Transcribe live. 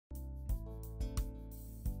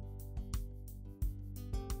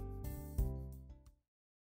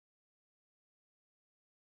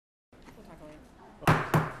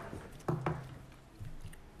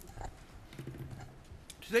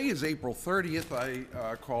Today is April 30th.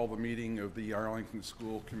 I call the meeting of the Arlington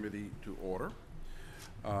School Committee to order.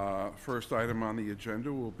 First item on the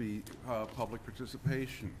agenda will be public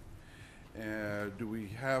participation. Do we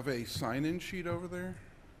have a sign-in sheet over there?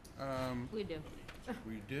 We do.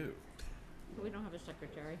 We do. But we don't have a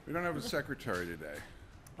secretary. We don't have a secretary today.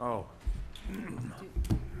 Oh.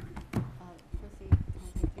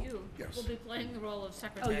 You Yes. will be playing the role of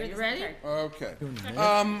secretary. Oh, you're you the ready? secretary.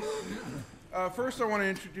 Okay. First I want to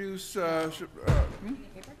introduce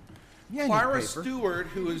Clara Stewart,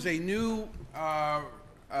 who is a new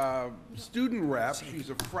student rep. She's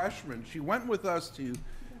a freshman. She went with us to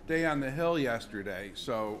Day on the Hill yesterday,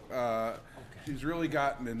 so she's really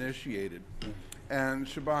gotten initiated. And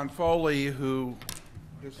Siobhan Foley, who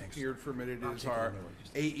disappeared for a minute, is our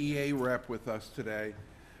AEA rep with us today.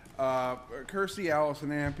 Kirstie Allison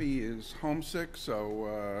Ampey is homesick,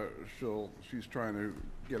 so she's trying to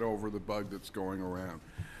get over the bug that's going around.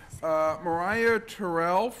 Mariah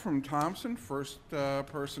Terrell from Thompson, first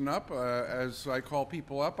person up. As I call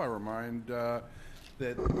people up, I remind that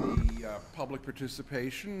the public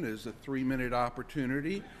participation is a 3-minute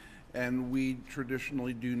opportunity, and we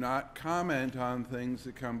traditionally do not comment on things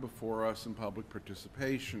that come before us in public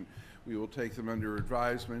participation. We will take them under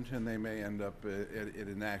advisement, and they may end up at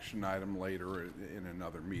an action item later in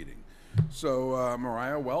another meeting. So,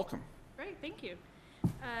 Mariah, welcome. Great, thank you.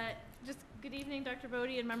 Just good evening, Dr.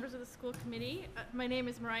 Bodie and members of the school committee. My name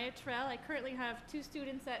is Mariah Terrell. I currently have 2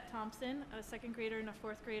 students at Thompson, a 2nd grader and a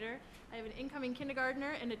 4th grader. I have an incoming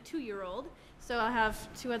kindergartner and a 2-year-old. So I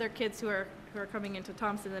have 2 other kids who are coming into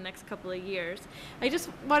Thompson the next couple of years. I just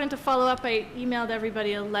wanted to follow up. I emailed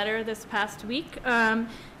everybody a letter this past week.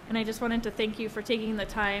 And I just wanted to thank you for taking the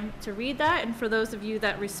time to read that. And for those of you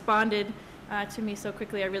that responded to me so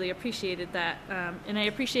quickly, I really appreciated that. And I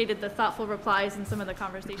appreciated the thoughtful replies and some of the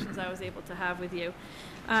conversations I was able to have with you.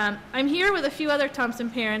 I'm here with a few other Thompson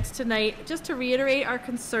parents tonight just to reiterate our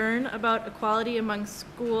concern about equality among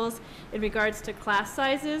schools in regards to class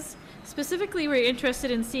sizes. Specifically, we're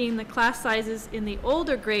interested in seeing the class sizes in the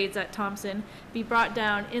older grades at Thompson be brought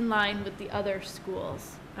down in line with the other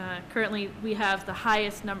schools. Currently, we have the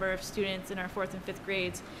highest number of students in our 4th and 5th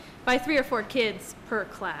grades by 3 or 4 kids per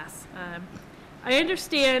class. I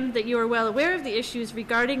understand that you are well aware of the issues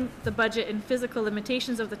regarding the budget and physical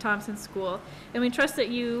limitations of the Thompson School, and we trust that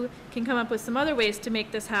you can come up with some other ways to make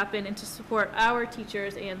this happen and to support our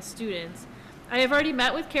teachers and students. I have already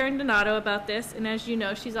met with Karen Donato about this, and as you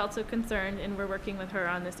know, she's also concerned, and we're working with her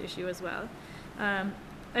on this issue as well.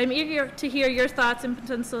 I'm eager to hear your thoughts and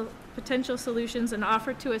potential solutions and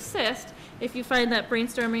offer to assist if you find that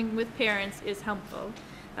brainstorming with parents is helpful.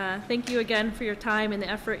 Thank you again for your time and the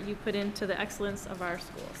effort you put into the excellence of our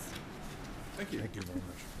schools. Thank you. Thank you very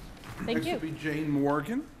much. Thank you. Next will be Jane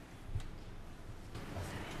Morgan.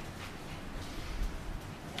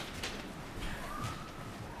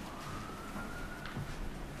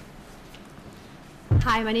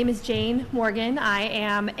 Hi, my name is Jane Morgan. I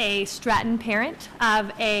am a Stratton parent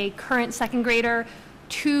of a current 2nd grader,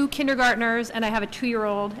 2 kindergartners, and I have a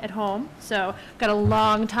 2-year-old at home. So I've got a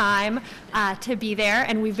long time to be there,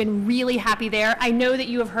 and we've been really happy there. I know that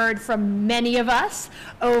you have heard from many of us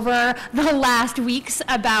over the last weeks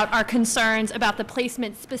about our concerns about the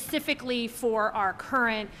placement specifically for our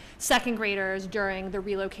current 2nd graders during the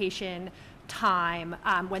relocation time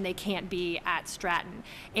when they can't be at Stratton.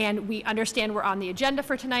 And we understand we're on the agenda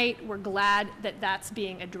for tonight. We're glad that that's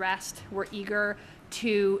being addressed. We're eager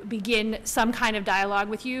to begin some kind of dialogue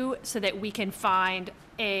with you so that we can find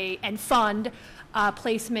and fund a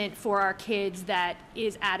placement for our kids that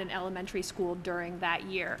is at an elementary school during that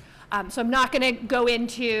year. So I'm not going to go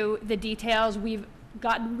into the details. We've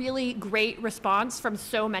gotten really great response from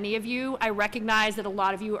so many of you. I recognize that a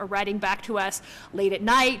lot of you are writing back to us late at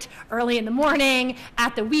night, early in the morning,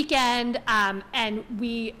 at the weekend, and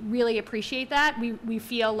we really appreciate that. We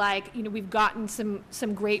feel like we've gotten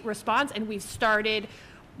some great response, and we've started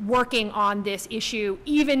working on this issue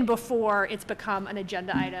even before it's become an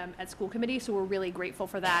agenda item at school committee, so we're really grateful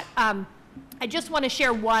for that. I just want to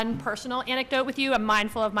share one personal anecdote with you. I'm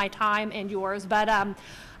mindful of my time and yours, but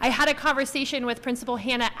I had a conversation with Principal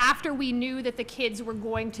Hannah after we knew that the kids were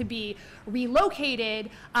going to be relocated,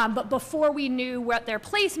 but before we knew what their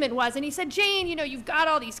placement was. And he said, Jane, you've got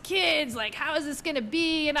all these kids, like, how is this going to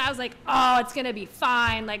be? And I was like, oh, it's going to be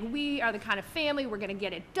fine. Like, we are the kind of family, we're going to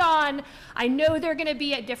get it done. I know they're going to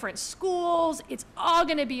be at different schools. It's all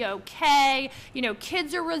going to be okay.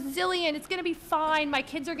 Kids are resilient. It's going to be fine. My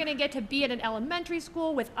kids are going to get to be at an elementary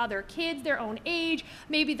school with other kids their own age.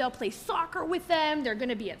 Maybe they'll play soccer with them. They're going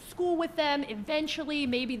to be be at school with them eventually.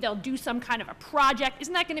 Maybe they'll do some kind of a project.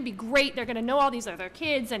 Isn't that going to be great? They're going to know all these other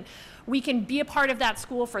kids, and we can be a part of that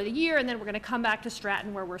school for the year, and then we're going to come back to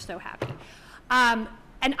Stratton where we're so happy.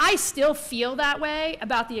 And I still feel that way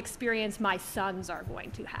about the experience my sons are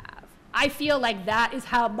going to have. I feel like that is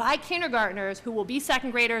how my kindergartners, who will be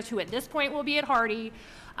second graders, who at this point will be at Hardy,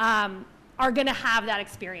 are going to have that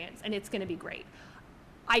experience, and it's going to be great.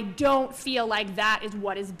 I don't feel like that is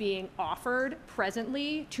what is being offered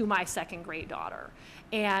presently to my second grade daughter,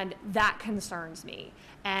 and that concerns me.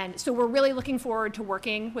 And so we're really looking forward to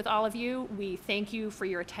working with all of you. We thank you for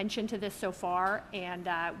your attention to this so far, and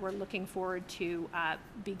we're looking forward to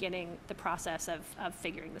beginning the process of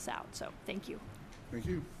figuring this out. So thank you. Thank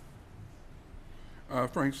you.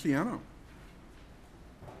 Frank Ciano.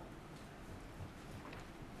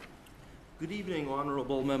 Good evening,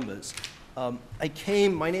 honorable members. My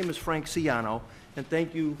name is Frank Ciano, and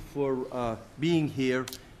thank you for being here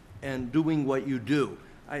and doing what you do.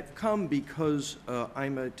 I've come because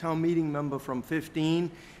I'm a town meeting member from 15,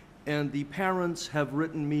 and the parents have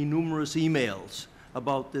written me numerous emails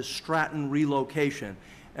about this Stratton relocation.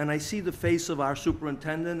 And I see the face of our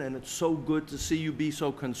superintendent, and it's so good to see you be so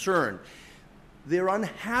concerned. They're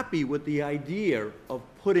unhappy with the idea of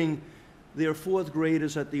putting their fourth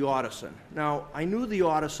graders at the Ottoson. Now, I knew the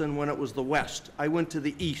Ottoson when it was the West. I went to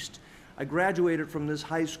the East. I graduated from this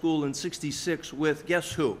high school in '66 with,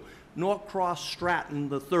 guess who? Norcross Stratton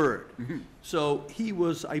III. So he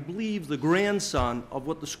was, I believe, the grandson of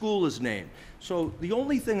what the school is named. So the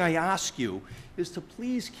only thing I ask you is to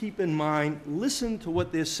please keep in mind, listen to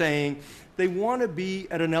what they're saying. They want to be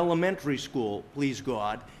at an elementary school, please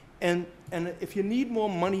God, and if you need more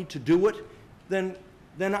money to do it, then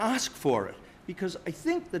ask for it. Because I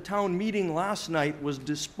think the town meeting last night was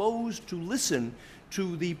disposed to listen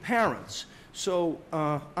to the parents. So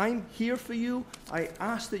I'm here for you. I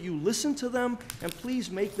ask that you listen to them and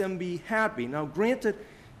please make them be happy. Now, granted,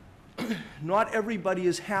 not everybody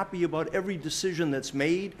is happy about every decision that's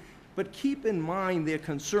made, but keep in mind their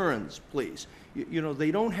concerns, please. You know,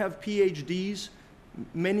 they don't have PhDs.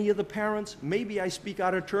 Many of the parents, maybe I speak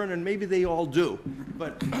out of turn and maybe they all do,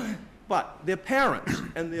 but they're parents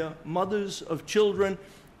and they're mothers of children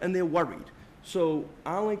and they're worried. So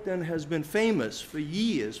Arlington has been famous for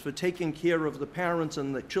years for taking care of the parents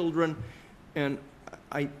and the children, and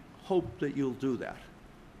I hope that you'll do that.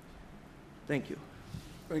 Thank you.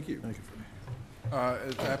 Thank you. Thank you.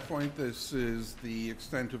 At that point, this is the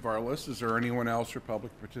extent of our list. Is there anyone else for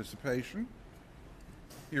public participation?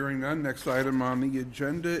 Hearing none, next item on the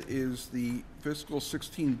agenda is the fiscal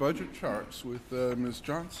 16 budget charts with Ms.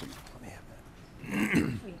 Johnson. Let me have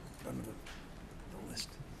that. Under the list.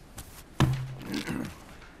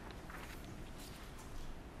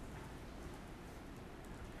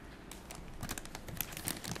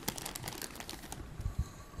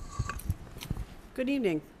 Good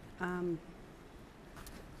evening.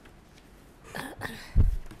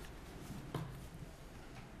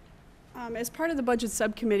 As part of the budget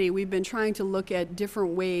subcommittee, we've been trying to look at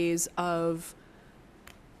different ways of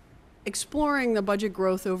exploring the budget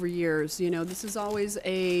growth over years. You know, this is always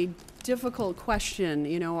a difficult question.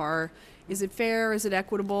 You know, is it fair? Is it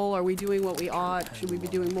equitable? Are we doing what we ought? Should we be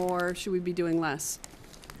doing more? Should we be doing less?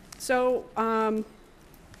 So,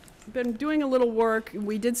 been doing a little work.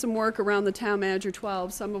 We did some work around the Town Manager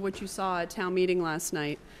 12, some of which you saw at town meeting last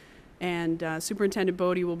night, and Superintendent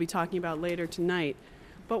Bodie will be talking about later tonight.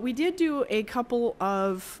 But we did do a couple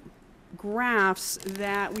of graphs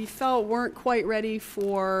that we felt weren't quite ready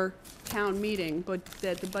for town meeting, but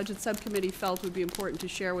that the budget subcommittee felt would be important to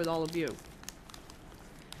share with all of you.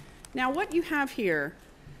 Now, what you have here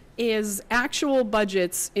is actual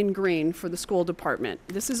budgets in green for the school department.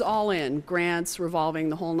 This is all in, grants, revolving,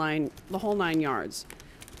 the whole nine yards.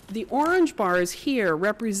 The orange bars here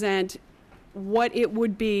represent what it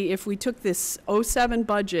would be if we took this '07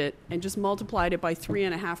 budget and just multiplied it by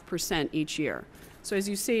 3.5% each year. So as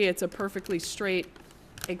you see, it's a perfectly straight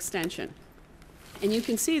extension. And you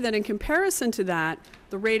can see that in comparison to that,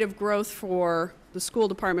 the rate of growth for the school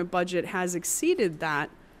department budget has exceeded that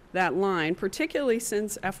line, particularly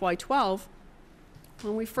since FY12,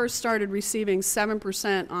 when we first started receiving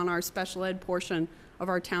 7% on our special ed portion of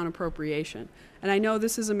our town appropriation. And I know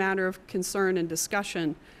this is a matter of concern and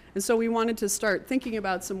discussion, and so we wanted to start thinking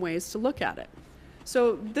about some ways to look at it.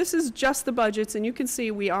 So this is just the budgets, and you can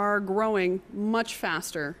see we are growing much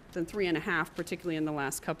faster than 3.5%, particularly in the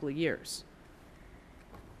last couple of years.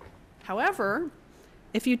 However,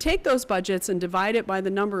 if you take those budgets and divide it by the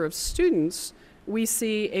number of students, we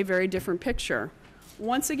see a very different picture.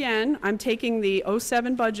 Once again, I'm taking the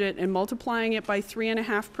 '07 budget and multiplying it by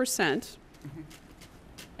 3.5%.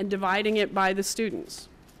 and dividing it by the students.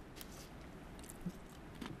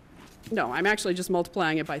 No, I'm actually just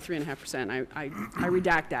multiplying it by 3.5%. I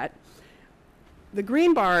redact that. The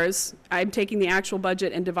green bars, I'm taking the actual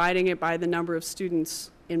budget and dividing it by the number of students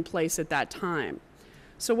in place at that time.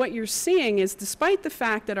 So what you're seeing is, despite the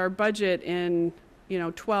fact that our budget in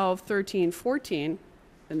 12, 13, 14,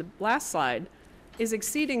 in the last slide, is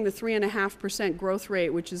exceeding the 3.5% growth rate,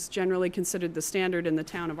 which is generally considered the standard in the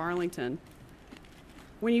town of Arlington,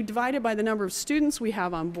 when you divide it by the number of students we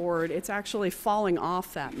have on board, it's actually falling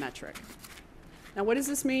off that metric. Now, what does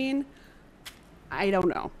this mean? I don't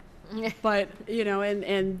know. But,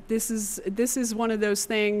 and this is one of those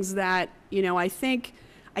things that, I think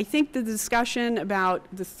the discussion about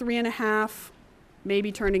the 3.5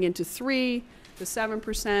 maybe turning into 3, the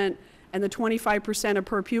 7%, and the 25% of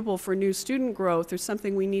per pupil for new student growth is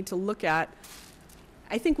something we need to look at.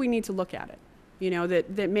 I think we need to look at it.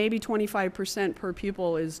 That maybe 25% per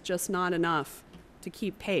pupil is just not enough to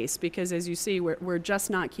keep pace, because as you see, we're just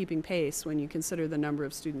not keeping pace when you consider the number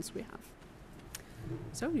of students we have.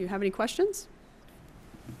 So, do you have any questions?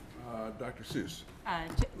 Dr. Seuss.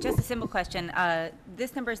 Just a simple question.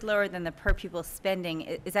 This number is lower than the per pupil spending.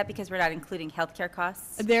 Is that because we're not including healthcare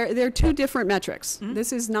costs? They're two different metrics. Mm-hmm.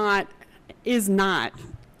 This is not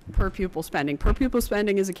per pupil spending. Per pupil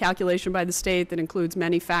spending is a calculation by the state that includes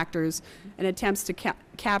many factors and attempts to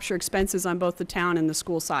capture expenses on both the town and the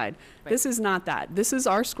school side. Right. This is not that. This is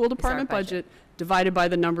our school department budget divided by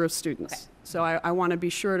the number of students. Okay. So I want to be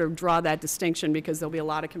sure to draw that distinction, because there'll be a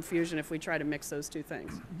lot of confusion if we try to mix those two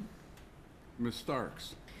things. Ms.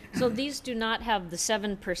 Starks. So these do not have the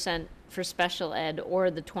 7% for special ed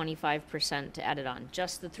or the 25% added on,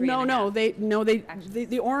 just the 3.5? No,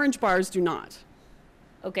 the orange bars do not.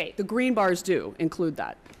 Okay, The green bars do include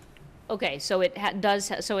that. okay, so it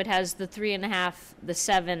so it has the 3.5, the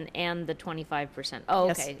 7, and the 25%. Oh,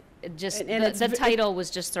 Yes. okay. It just, And it's the title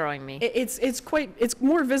was just throwing me. It's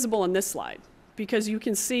more visible in this slide, because you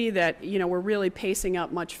can see that, we're really pacing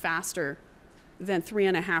up much faster than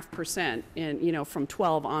 3.5% in, from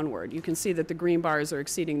 12 onward. You can see that the green bars are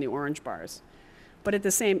exceeding the orange bars. But at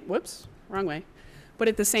the same, but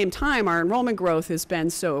at the same time, our enrollment growth has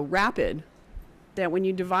been so rapid that when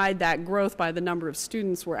you divide that growth by the number of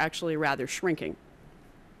students, we're actually rather shrinking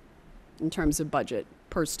in terms of budget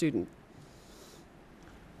per student.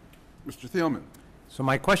 Mr. Thielman. So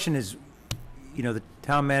my question is, the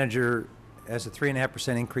town manager has a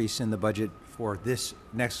 3.5% increase in the budget for this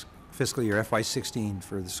next fiscal year, FY16,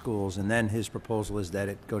 for the schools, and then his proposal is that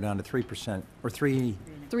it go down to 3%, or 3.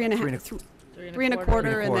 3.25,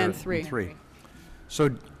 3.25, and then 3. 3. So,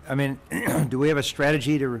 do we have a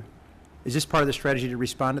strategy is this part of the strategy to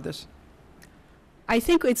respond to this? I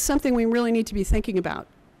think it's something we really need to be thinking about.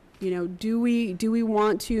 Do we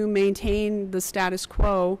want to maintain the status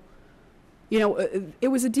quo?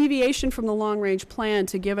 It was a deviation from the long-range plan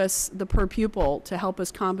to give us the per pupil to help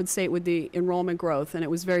us compensate with the enrollment growth, and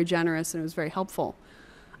it was very generous and it was very helpful.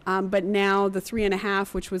 But now the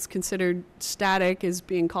 3.5, which was considered static, is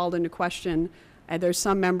being called into question. There's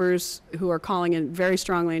some members who are calling it very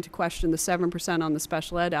strongly into question the 7% on the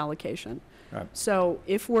special ed allocation. Right. So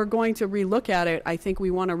if we're going to relook at it, I think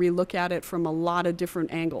we want to relook at it from a lot of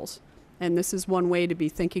different angles, and this is one way to be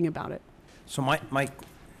thinking about it. So my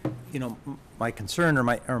concern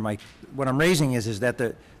what I'm raising is that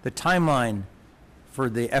the timeline for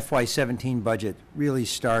the FY17 budget really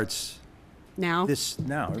starts Now? It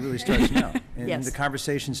really starts now. And Yes. the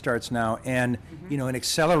conversation starts now, and, it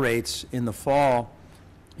accelerates in the fall,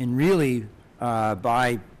 and really,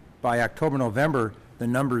 by October, November, the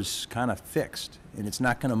number's kind of fixed, and it's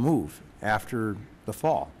not going to move after the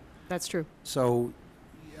fall. That's true. So,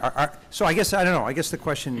 so I guess, I don't know, I guess the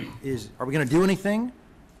question is, are we going to do anything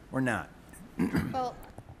or not? Well,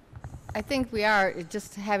 I think we are,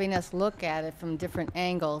 just having us look at it from different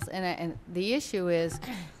angles. And the issue is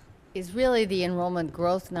really the enrollment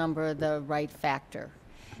growth number the right factor?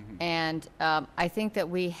 And I think that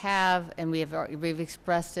we have, and we've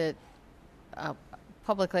expressed it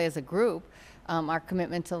publicly as a group, our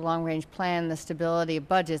commitment to the long-range plan, the stability of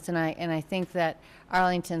budgets, and I think that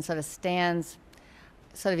Arlington sort of stands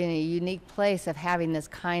sort of in a unique place of having this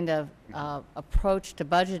kind of approach to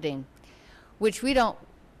budgeting, which we're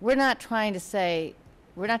not trying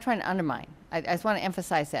to undermine. I just want to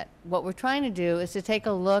emphasize that. What we're trying to do is to take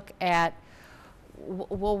a look at,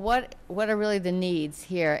 well, what are really the needs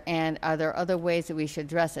here, and are there other ways that we should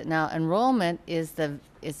address it? Now, enrollment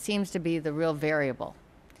it seems to be the real variable.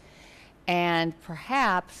 And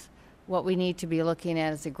perhaps what we need to be looking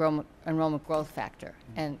at is the enrollment growth factor.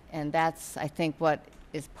 And that's, I think, what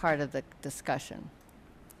is part of the discussion.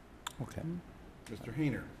 Okay. Mr.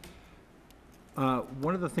 Hayner.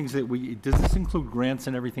 One of the things that does this include grants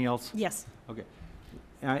and everything else? Yes. Okay.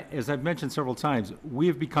 As I've mentioned several times, we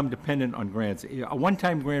have become dependent on grants. A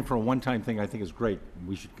one-time grant for a one-time thing I think is great.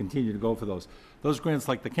 We should continue to go for those. Those grants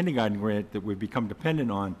like the kindergarten grant that we've become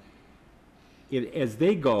dependent on, as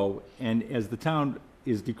they go and as the town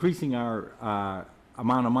is decreasing our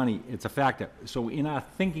amount of money, it's a factor. So in our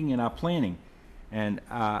thinking and our planning, and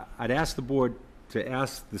I'd ask the board to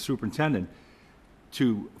ask the superintendent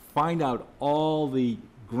to find out all the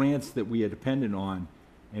grants that we are dependent on,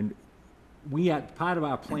 and part of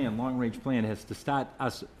our plan, long-range plan, has to start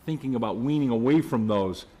us thinking about weaning away from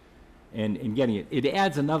those and getting it. It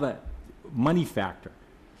adds another money factor.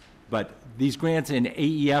 But these grants in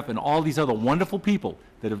AEF and all these other wonderful people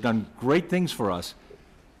that have done great things for us,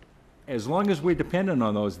 as long as we're dependent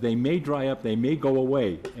on those, they may dry up, they may go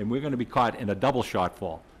away, and we're going to be caught in a double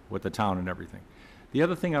shortfall with the town and everything. The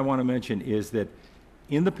other thing I want to mention is that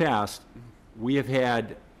in the past, we have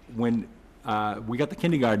had, when we got the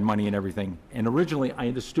kindergarten money and everything, and originally I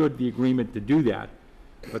understood the agreement to do that,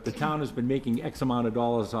 but the town has been making X amount of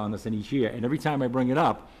dollars on us in each year, and every time I bring it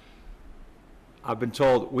up, I've been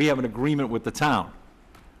told we have an agreement with the town.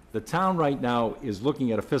 The town right now is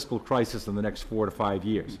looking at a fiscal crisis in the next 4 to 5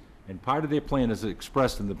 years, and part of their plan, as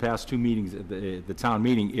expressed in the past 2 meetings at the town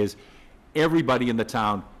meeting, is everybody in the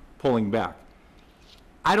town pulling back.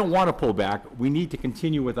 I don't want to pull back. We need to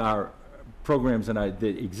continue with our programs that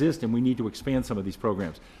exist, and we need to expand some of these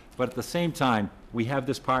programs. But at the same time, we have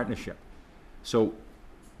this partnership. So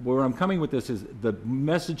where I'm coming with this is the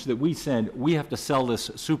message that we send, we have to sell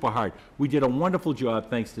this super hard. We did a wonderful job,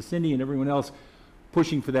 thanks to Cindy and everyone else,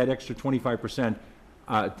 pushing for that extra 25%,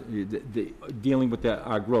 dealing with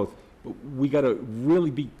our growth. But we got to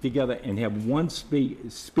really be together and have one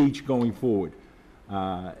speech going forward.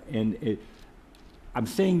 I'm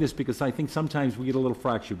saying this because I think sometimes we get a little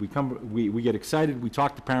fractured. We get excited, we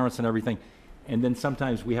talk to parents and everything, and then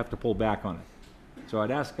sometimes we have to pull back on it. So I'd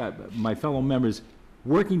ask my fellow members,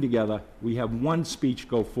 working together, we have one speech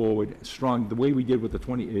go forward, strong, the way we did with the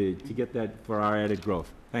 20, to get that for our added growth.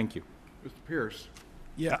 Thank you. Mr. Pierce.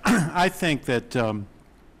 Yeah, I think that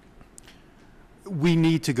we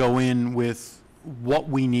need to go in with what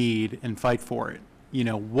we need and fight for it. You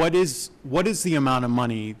know, what is the amount of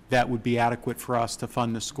money that would be adequate for us to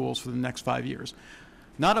fund the schools for the next 5 years?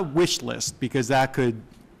 Not a wish list, because that could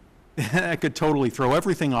that could totally throw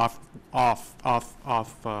everything off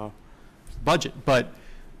budget. But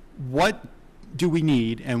what do we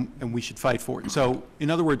need, and we should fight for it. So, in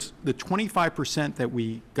other words, the 25% that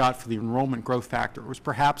we got for the enrollment growth factor was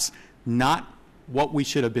perhaps not what we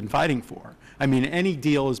should have been fighting for. I mean, any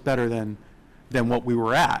deal is better than what we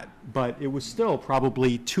were at, but it was still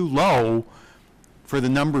probably too low for the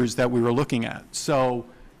numbers that we were looking at. So,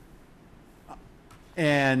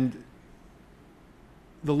 and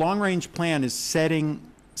the long-range plan is setting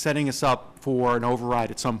us up for an override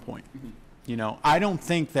at some point. Mm-hmm. You know, I don't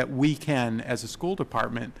think that we can, as a school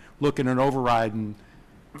department, look at an override in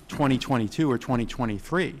 2022 or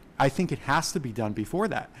 2023. I think it has to be done before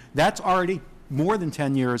that. That's already more than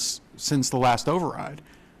 10 years since the last override.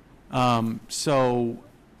 So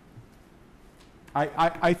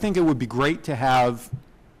I think it would be great to have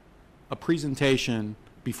a presentation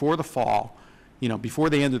before the fall, you know, before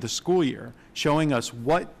the end of the school year, showing us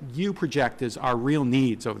what you project as our real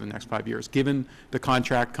needs over the next 5 years. Given the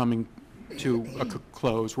contract coming to a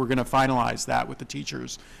close, we're going to finalize that with the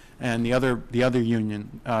teachers and the other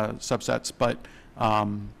union subsets, but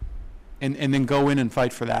and then go in and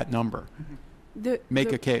fight for that number.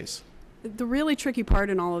 Make a case. The really tricky part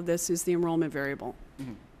in all of this is the enrollment variable.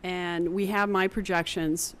 Mm-hmm. And we have my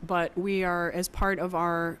projections, but we are, as part of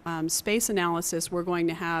our space analysis, we're going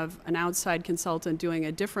to have an outside consultant doing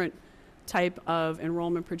a different type of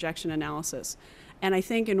enrollment projection analysis. And I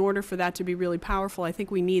think in order for that to be really powerful, I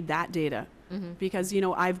think we need that data. Mm-hmm. Because, you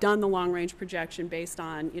know, I've done the long-range projection based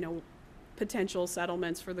on, you know, potential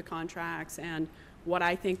settlements for the contracts and what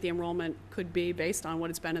I think the enrollment could be based on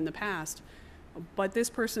what it's been in the past. But this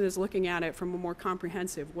person is looking at it from a more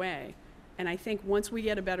comprehensive way. And I think once we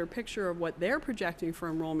get a better picture of what they're projecting for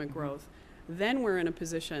enrollment growth, then we're in a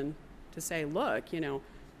position to say, look, you know,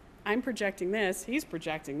 I'm projecting this, he's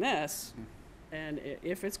projecting this, and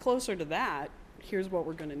if it's closer to that, here's what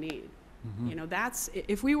we're going to need. Mm-hmm. You know, that's,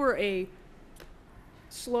 if we were a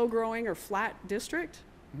slow growing or flat district,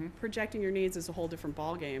 mm-hmm. projecting your needs is a whole different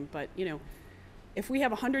ballgame. But, you know, if we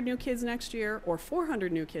have 100 new kids next year or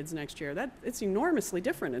 400 new kids next year, it's enormously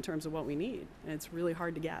different in terms of what we need. And it's really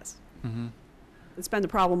hard to guess. Mm-hmm. It's been the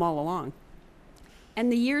problem all along.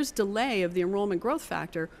 And the year's delay of the enrollment growth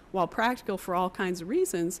factor, while practical for all kinds of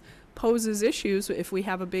reasons, poses issues if we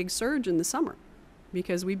have a big surge in the summer,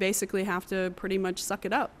 because we basically have to pretty much suck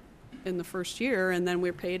it up in the first year, and then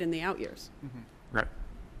we're paid in the out years. Right.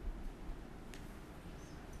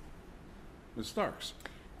 Ms. Starks.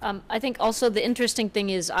 I think also the interesting thing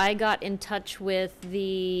is I got in touch with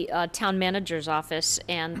the town manager's office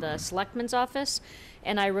and the selectman's office,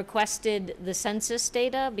 and I requested the census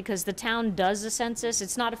data because the town does a census.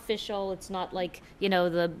 It's not official. It's not like,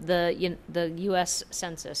 the U.S.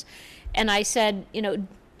 Census. And I said,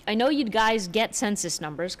 I know you guys get census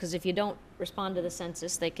numbers, because if you don't respond to the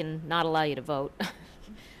census, they can not allow you to vote.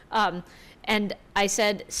 And I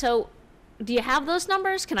said, so do you have those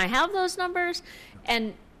numbers? Can I have those numbers?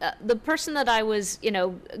 And the person that I was,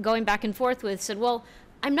 going back and forth with said, well,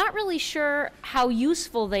 I'm not really sure how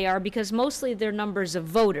useful they are, because mostly they're numbers of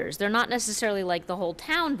voters. They're not necessarily like the whole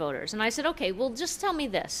town voters. And I said, okay, well, just tell me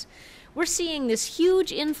this. We're seeing this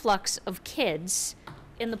huge influx of kids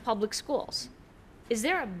in the public schools. Is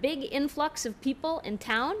there a big influx of people in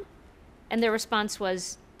town? And their response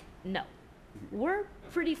was, no. We're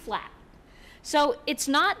pretty flat. So it's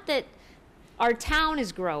not that our town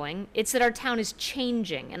is growing, it's that our town is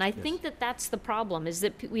changing. And I think that that's the problem, is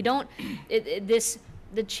that we don't,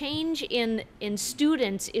 the change in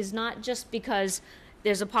students is not just because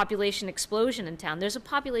there's a population explosion in town. There's a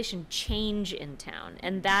population change in town.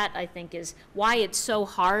 And that, I think, is why it's so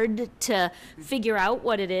hard to figure out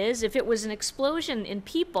what it is. If it was an explosion in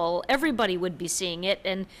people, everybody would be seeing it,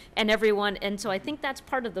 and everyone. And so I think that's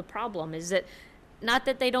part of the problem, is that not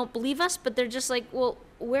that they don't believe us, but they're just like, well,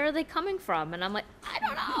 where are they coming from? And I'm like, I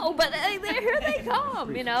don't know, but here they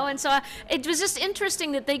come, And so it was just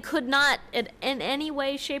interesting that they could not, in any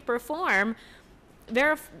way, shape, or form,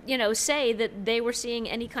 say that they were seeing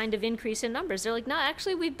any kind of increase in numbers. They're like, no,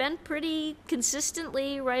 actually, we've been pretty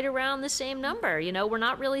consistently right around the same number. We're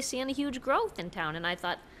not really seeing a huge growth in town. And I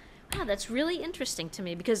thought, wow, that's really interesting to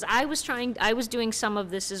me, because I was doing some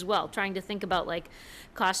of this as well, trying to think about like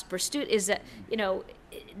cost per student. Is that,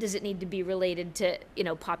 does it need to be related to,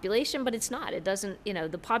 population? But it's not. It doesn't,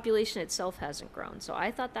 the population itself hasn't grown. So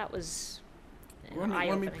I thought that was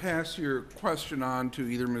let me pass your question on to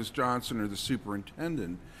either Ms. Johnson or the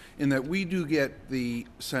superintendent, in that we do get the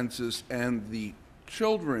census and the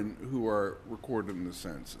children who are recorded in the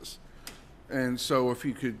census. And so if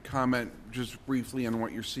you could comment just briefly on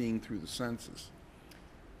what you're seeing through the census.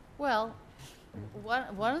 Well,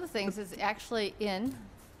 one of the things is actually in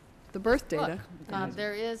the birth data. Look,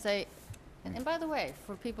 there is and by the way,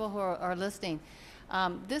 for people who are listening,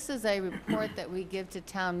 this is a report that we give to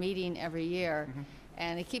town meeting every year,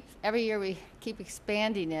 and every year we keep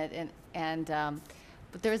expanding it,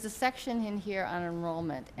 but there's a section in here on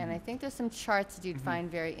enrollment, and I think there's some charts that you'd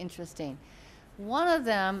find very interesting. One of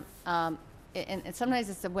them, and sometimes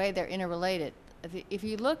it's the way they're interrelated. If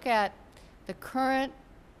you look at the current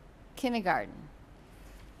kindergarten,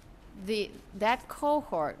 that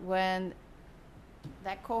cohort, when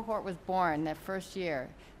that cohort was born, that first year,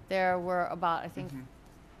 there were about, I think,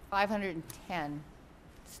 510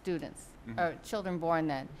 students, or children born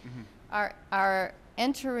then. Our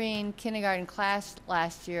entering kindergarten class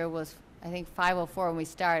last year was, I think, 504 when we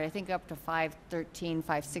started. I think up to 513,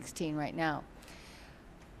 516 right now.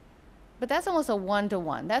 But that's almost a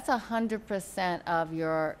one-to-one. That's 100% of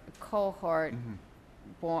your cohort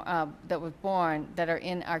that was born that are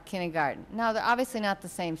in our kindergarten. Now, they're obviously not the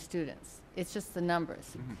same students. It's just the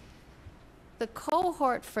numbers. The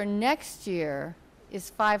cohort for next year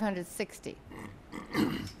is 560.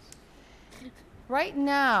 Right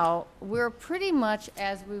now, we're pretty much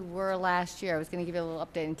as we were last year. I was going to give you a little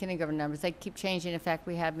update in kindergarten numbers. They keep changing. In fact,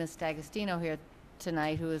 we have Ms. D'Agostino here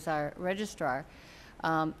tonight, who is our registrar.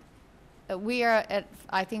 We are at,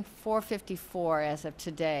 I think, 454 as of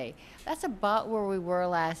today. That's about where we were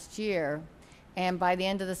last year, and by the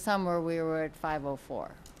end of the summer, we were at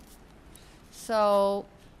 504. So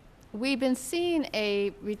we've been seeing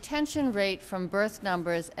a retention rate from birth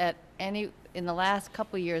numbers in the last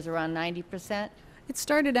couple of years around 90%. It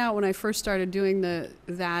started out when I first started doing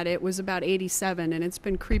that, it was about 87, and it's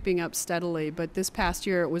been creeping up steadily, but this past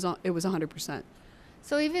year it was 100%.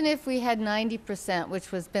 So even if we had 90%, which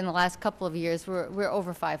has been the last couple of years, we're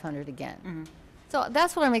over 500 again. So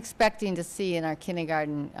that's what I'm expecting to see in our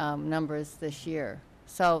kindergarten numbers this year.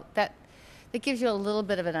 So that gives you a little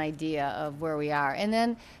bit of an idea of where we are. And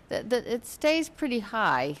then it stays pretty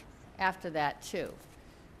high after that, too.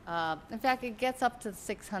 In fact, it gets up to the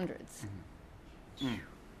 600s.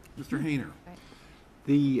 Mr. Hayner.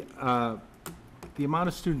 Right. The amount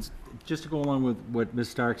of students, just to go along with what Ms.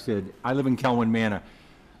 Stark said, I live in Kelwyn Manor.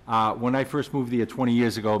 When I first moved there 20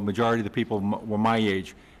 years ago, majority of the people were my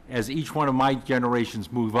age, as each one of my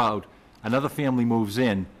generations move out, another family moves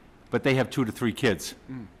in, but they have 2 to 3 kids.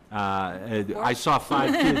 I saw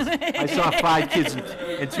 5 kids. I saw 5 kids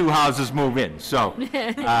in 2 houses move in. So,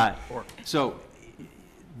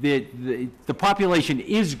 the population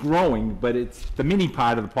is growing, but it's the mini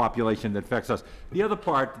part of the population that affects us. The other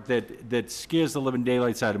part that scares the living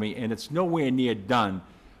daylights out of me, and it's nowhere near done,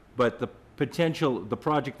 but the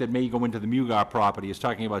project that may go into the Mugar property is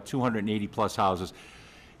talking about 280 plus houses.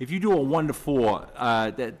 If you do a 1 to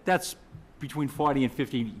 4, that's between 40 and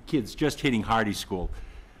 50 kids just hitting Hardy School.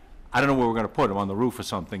 I don't know where we're going to put them, on the roof or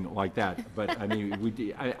something like that. But I mean,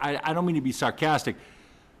 I don't mean to be sarcastic,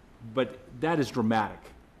 but that is dramatic.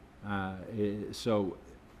 So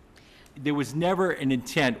there was never an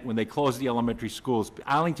intent when they closed the elementary schools.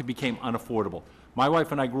 Arlington became unaffordable. My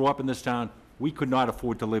wife and I grew up in this town. We could not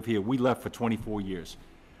afford to live here. We left for 24 years.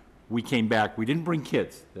 We came back. We didn't bring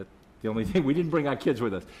kids. That's the only thing. We didn't bring our kids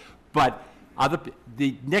with us. But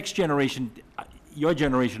the next generation, your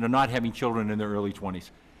generation, are not having children in their early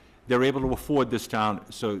 20s. They're able to afford this town,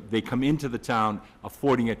 so they come into the town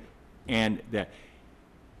affording it, and that.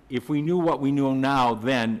 If we knew what we know now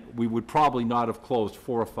then, we would probably not have closed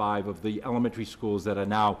 4 or 5 of the elementary schools that are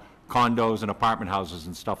now condos and apartment houses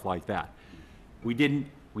and stuff like that. We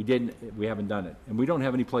haven't done it. And we don't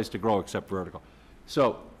have any place to grow except vertical.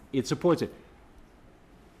 So it supports it.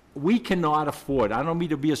 We cannot afford, I don't mean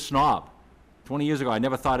to be a snob. 20 years ago, I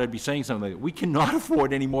never thought I'd be saying something like that. We cannot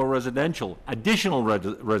afford any more additional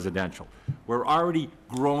residential. We're already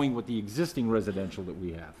growing with the existing residential that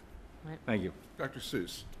we have. Right. Thank you. Dr.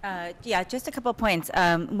 Seuss. Yeah, just a couple of points.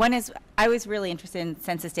 One is, I was really interested in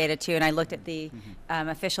census data too, and I looked at the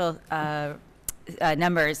official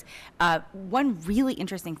numbers. One really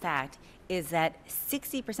interesting fact is that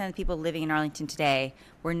 60% of the people living in Arlington today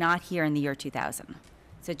were not here in the year 2000.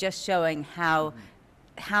 So just showing how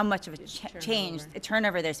much of a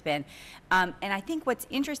turnover there's been. And I think what's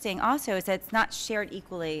interesting also is that it's not shared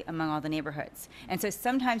equally among all the neighborhoods. And so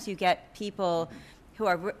sometimes you get people who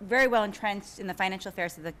are very well entrenched in the financial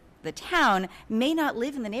affairs of the town may not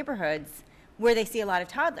live in the neighborhoods where they see a lot of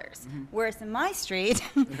toddlers. Whereas in my street,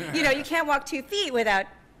 you can't walk 2 feet without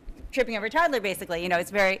tripping over a toddler, basically.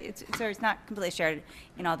 So it's not completely shared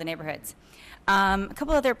in all the neighborhoods. A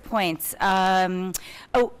couple other points.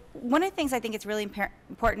 One of the things I think it's really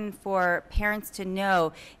important for parents to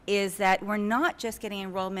know is that we're not just getting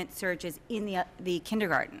enrollment surges in the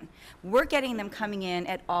kindergarten. We're getting them coming in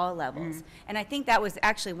at all levels. And I think that was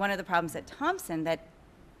actually one of the problems at Thompson, that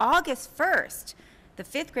August 1st, the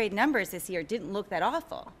 5th grade numbers this year didn't look that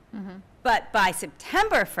awful. But by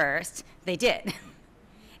September 1st, they did.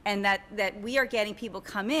 And that we are getting people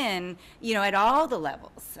come in, at all the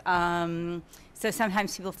levels. So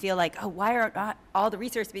sometimes people feel like, oh, why are not all the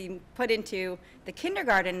resources being put into the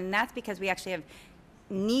kindergarten? And that's because we actually have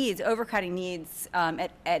needs, overcrowding needs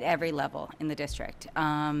at every level in the district.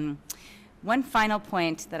 One final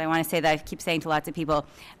point that I want to say that I keep saying to lots of people,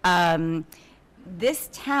 this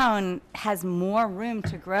town has more room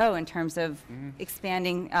to grow in terms of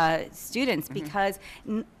expanding students because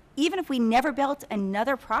even if we never built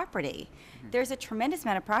another property, there's a tremendous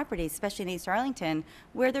amount of properties, especially in East Arlington,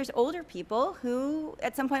 where there's older people who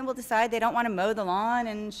at some point will decide they don't want to mow the lawn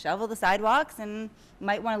and shovel the sidewalks and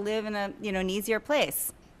might want to live in an easier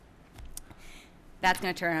place. That's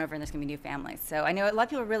going to turn over and there's going to be new families. So I know a lot of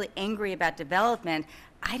people are really angry about development.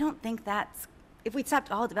 I don't think if we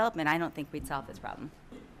stopped all development, I don't think we'd solve this problem.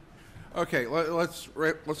 Okay, let's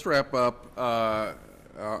wrap up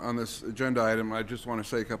on this agenda item. I just want to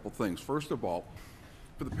say a couple things. First of all,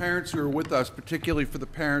 for the parents who are with us, particularly for the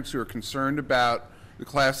parents who are concerned about the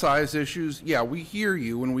class size issues, yeah, we hear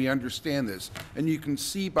you and we understand this. And you can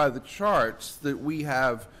see by the charts that we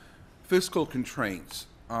have fiscal constraints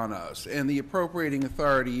on us. And the appropriating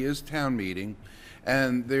authority is town meeting.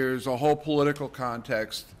 And there's a whole political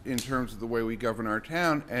context in terms of the way we govern our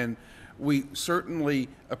town. And we certainly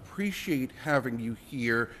appreciate having you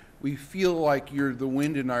here. We feel like you're the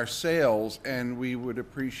wind in our sails, and we would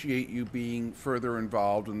appreciate you being further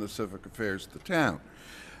involved in the civic affairs of the town.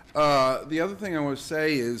 The other thing I want to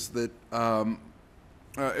say is that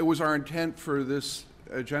it was our intent for this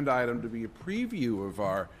agenda item to be a preview of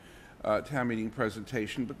our town meeting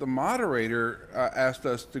presentation, but the moderator asked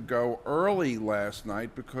us to go early last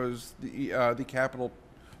night because the capital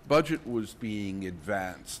budget was being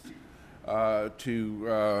advanced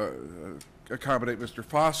to accommodate Mr.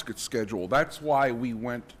 Foskett's schedule. That's why we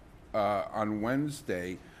went on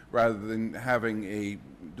Wednesday rather than having a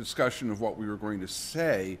discussion of what we were going to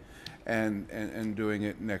say and doing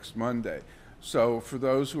it next Monday. So for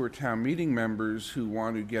those who are town meeting members who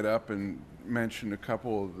want to get up and mention a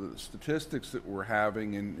couple of the statistics that we're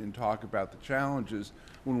having and talk about the challenges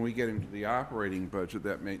when we get into the operating budget,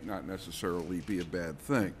 that may not necessarily be a bad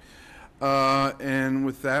thing. And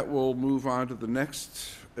with that, we'll move on to the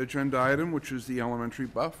next agenda item, which is the elementary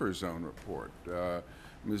buffer zone report.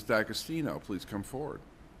 Ms. D'Agostino, please come forward.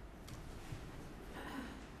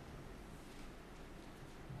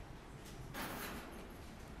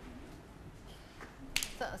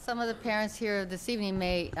 Some of the parents here this evening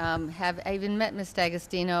may have even met Ms.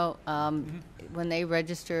 D'Agostino when they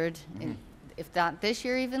registered, if not this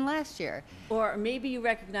year, even last year. Or maybe you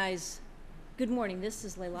recognize, good morning, this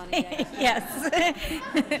is Leilani Day.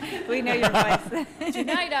 Yes. We know your voice.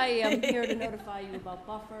 Tonight I am here to notify you about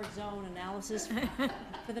buffer zone analysis.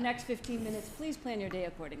 For the next 15 minutes, please plan your day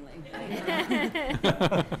accordingly.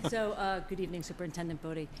 So, good evening, Superintendent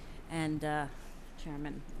Bodie and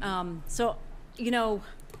Chairman.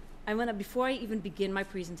 I want to, before I even begin my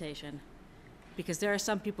presentation, because there are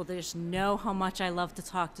some people that just know how much I love to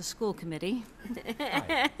talk to school committee.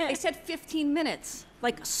 I said 15 minutes,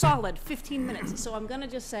 like solid 15 minutes. So I'm going to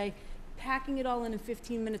just say, packing it all in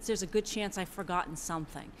 15 minutes, there's a good chance I've forgotten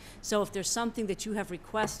something. So if there's something that you have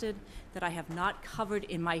requested that I have not covered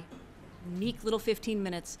in my meek little 15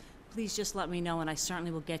 minutes, please just let me know, and I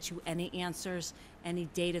certainly will get you any answers, any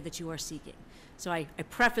data that you are seeking. So I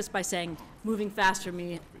preface by saying moving fast for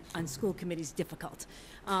me on school committee is difficult.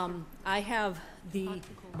 I have the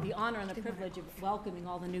honor and the privilege of welcoming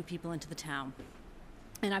all the new people into the town.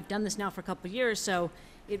 And I've done this now for a couple of years, so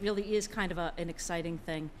it really is kind of an exciting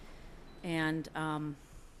thing. And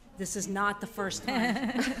this is not the first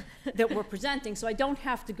time that we're presenting, so I don't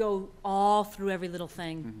have to go all through every little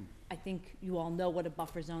thing. Mm-hmm. I think you all know what a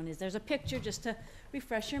buffer zone is. There's a picture just to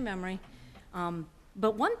refresh your memory.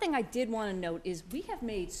 But one thing I did want to note is we have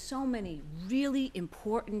made so many really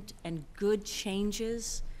important and good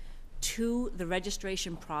changes to the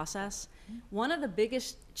registration process. One of the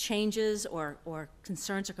biggest changes or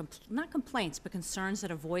concerns, or not complaints, but concerns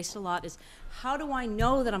that are voiced a lot is, how do I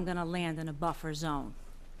know that I'm going to land in a buffer zone?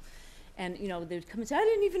 And they'd come and say, I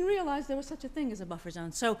didn't even realize there was such a thing as a buffer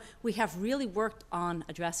zone. So we have really worked on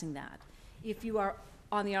addressing that. If you are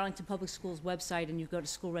on the Arlington Public Schools website and you go to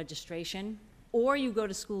school registration, or you go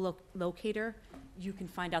to school locator, you can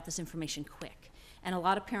find out this information quick. And a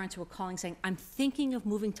lot of parents who are calling saying, I'm thinking of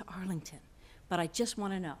moving to Arlington, but I just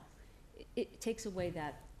want to know. It takes away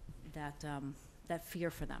that fear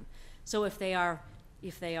for them. So if they are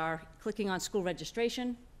clicking on school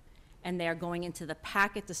registration and they are going into the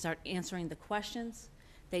packet to start answering the questions,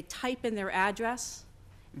 they type in their address,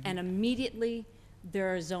 and immediately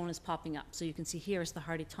their zone is popping up. So you can see here is the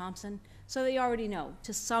Hardy-Thompson. So they already know.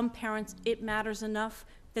 To some parents, it matters enough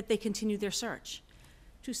that they continue their search.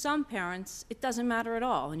 To some parents, it doesn't matter at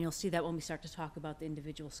all, and you'll see that when we start to talk about the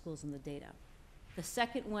individual schools and the data. The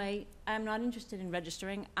second way, I'm not interested in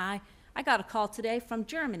registering. I got a call today from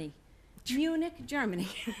Germany, Munich, Germany,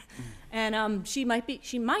 and she might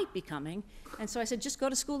be coming. And so I said, just go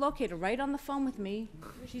to school locator, right on the phone with me.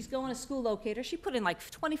 She's going to school locator. She put in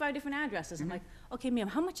like 25 different addresses. I'm like, okay, ma'am,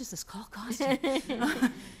 how much does this call cost?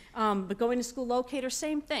 But going to school locator,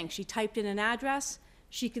 same thing. She typed in an address.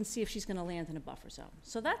 She can see if she's going to land in a buffer zone.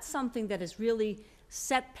 So that's something that has really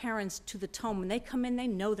set parents to the tone. When they come in, they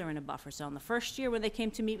know they're in a buffer zone. The first year when they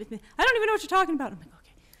came to meet with me, I don't even know what you're talking about. I'm like,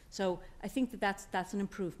 okay. So I think that's an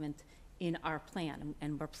improvement in our plan,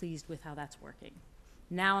 and we're pleased with how that's working.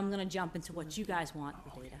 Now I'm going to jump into what you guys want,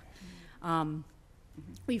 the data.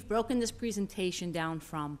 We've broken this presentation down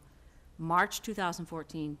from March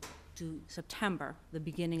 2014 to September, the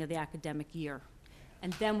beginning of the academic year.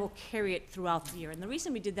 And then we'll carry it throughout the year. And the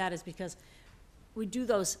reason we did that is because we do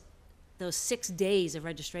those 6 days of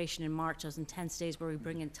registration in March, those intense days where we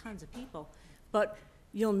bring in tons of people. But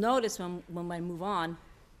you'll notice when I move on,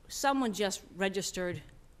 someone just registered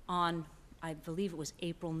on, I believe it was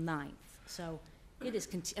April 9th. So it is,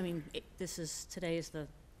 today is the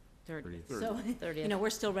 30th. So, 30th. We're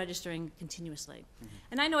still registering continuously.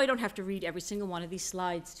 And I know I don't have to read every single one of these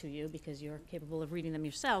slides to you because you're capable of reading them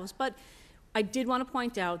yourselves, but I did want to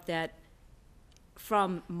point out that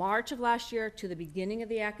from March of last year to the beginning of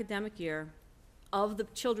the academic year, of the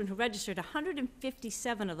children who registered,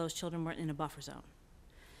 157 of those children were in a buffer zone.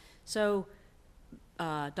 So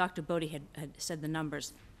Dr. Bodie had said the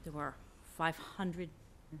numbers. There were 500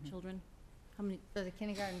 children. How many? So the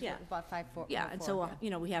kindergarten, Yeah. about 5, 4. Yeah, and so,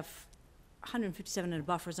 we have 157 in a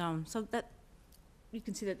buffer zone. So that, you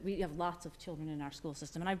can see that we have lots of children in our school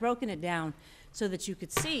system. And I've broken it down so that you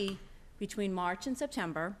could see between March and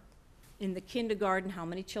September, in the kindergarten, how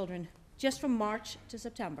many children, just from March to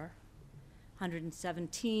September,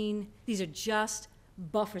 117. These are just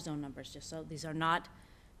buffer zone numbers, just so these are not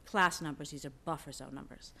class numbers, these are buffer zone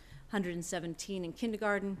numbers. 117 in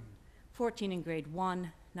kindergarten, 14 in grade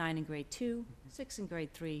 1, 9 in grade 2, 6 in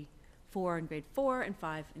grade 3, 4 in grade 4, and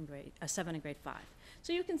 7 in grade 5.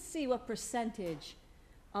 So you can see what percentage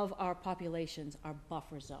of our populations are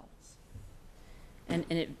buffer zones. And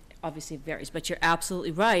it obviously varies, but you're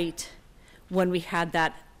absolutely right. When we had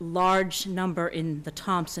that large number in the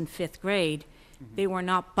Thompson 5th grade, they were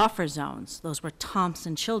not buffer zones. Those were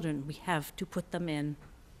Thompson children. We have to put them in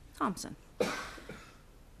Thompson.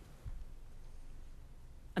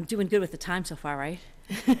 I'm doing good with the time so far, right?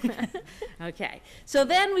 Okay. So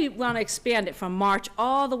then we want to expand it from March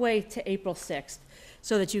all the way to April 6th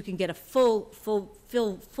so that you can get a full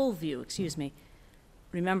view, excuse me.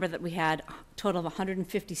 Remember that we had a total of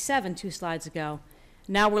 157 2 slides ago.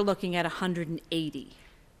 Now we're looking at 180.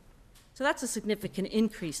 So that's a significant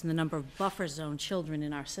increase in the number of buffer zone children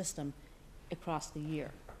in our system across the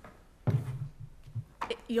year.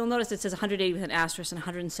 You'll notice it says 180 with an asterisk and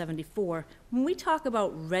 174. When we talk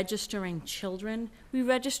about registering children, we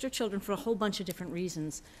register children for a whole bunch of different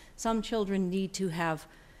reasons. Some children need to have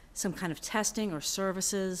some kind of testing or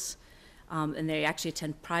services, and they actually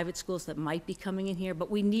attend private schools that might be coming in here,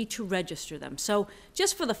 but we need to register them. So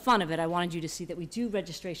just for the fun of it, I wanted you to see that we do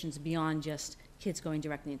registrations beyond just kids going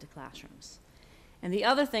directly into classrooms. And the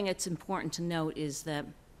other thing that's important to note is that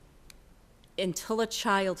until a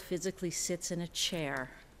child physically sits in a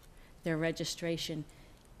chair, their registration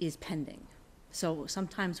is pending. So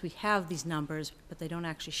sometimes we have these numbers, but they don't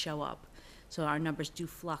actually show up. So our numbers do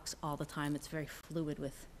flux all the time. It's very fluid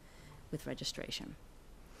with registration.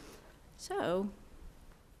 So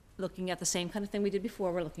looking at the same kind of thing we did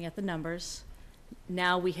before, we're looking at the numbers.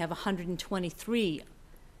 Now we have 123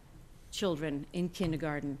 children in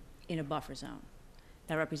kindergarten in a buffer zone.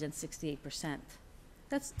 That represents 68%.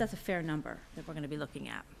 That's a fair number that we're going to be looking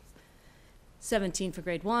at. 17 for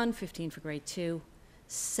grade 1, 15 for grade 2,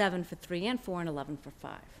 7 for 3 and 4, and 11 for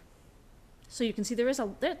 5. So you can see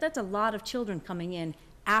that's a lot of children coming in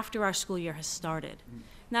after our school year has started.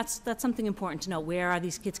 And that's something important to know. Where are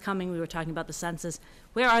these kids coming? We were talking about the census.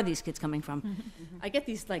 Where are these kids coming from? I get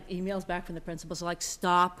these emails back from the principals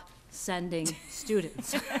stop sending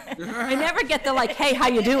students. I never get the hey, how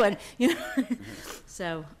you doing?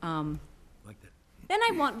 So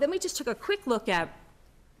then we just took a quick look at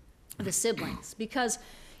the siblings, because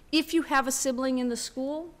if you have a sibling in the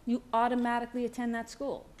school, you automatically attend that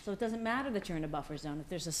school. So it doesn't matter that you're in a buffer zone. If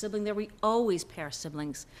there's a sibling there, we always pair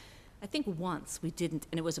siblings. I think once we didn't,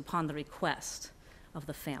 and it was upon the request of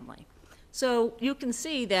the family. So you can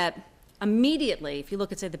see that immediately, if you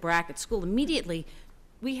look at, say, the bracket school, immediately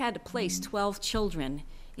we had to place 12 children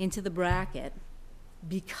into the bracket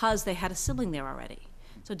because they had a sibling there already.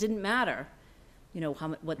 So it didn't matter,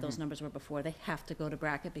 what those numbers were before. They have to go to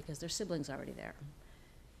bracket because their sibling's already there.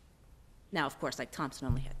 Now, of course, Thompson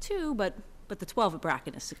only had 2, but the 12 at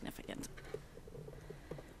bracket is significant.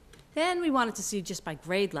 Then we wanted to see just by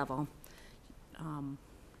grade level.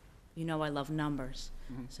 I love numbers.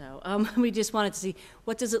 So we just wanted to see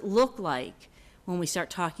what does it look like when we start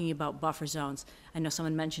talking about buffer zones. I know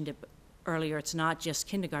someone mentioned it earlier. It's not just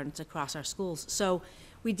kindergarten, it's across our schools. So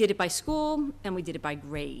we did it by school and we did it by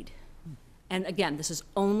grade. And again, this is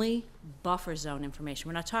only buffer zone information.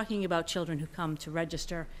 We're not talking about children who come to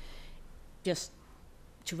register just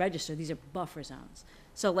to register. These are buffer zones.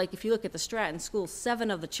 So if you look at the Stratton school,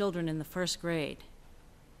 7 of the children in the first grade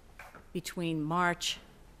between March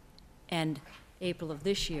and April of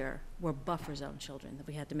this year were buffer zone children that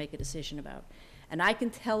we had to make a decision about. And I can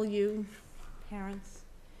tell you, parents,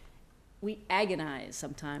 we agonize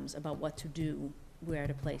sometimes about what to do, where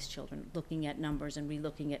to place children, looking at numbers and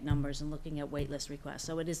re-looking at numbers and looking at wait list requests.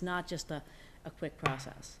 So it is not just a quick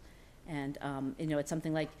process. And, it's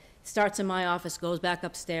something starts in my office, goes back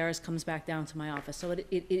upstairs, comes back down to my office. So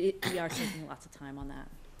we are taking lots of time on that.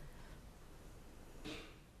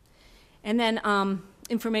 And then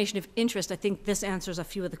information of interest. I think this answers a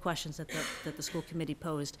few of the questions that the school committee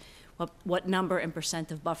posed. What number and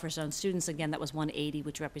percent of buffer zone students? Again, that was 180,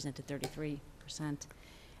 which represented 33%.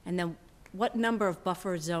 And then what number of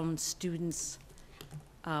buffer zone students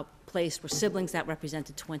placed were siblings? That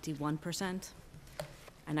represented 21%.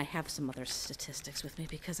 And I have some other statistics with me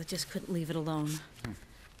because I just couldn't leave it alone.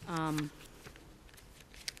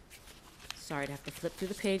 Sorry to have to flip through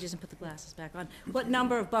the pages and put the glasses back on. What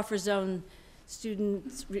number of buffer zone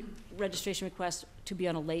students registration requests to be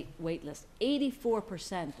on a wait list?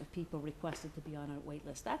 84% of people requested to be on a wait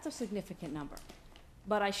list. That's a significant number.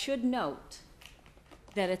 But I should note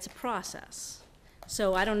that it's a process.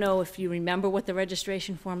 So I don't know if you remember what the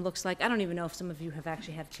registration form looks like. I don't even know if some of you have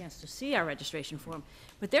actually had a chance to see our registration form.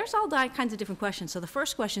 But there's all kinds of different questions. So the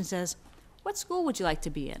first question says, what school would you like to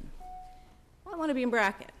be in? Well, I want to be in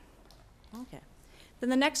Brackett. Okay. Then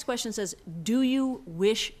the next question says, do you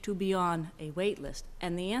wish to be on a wait list?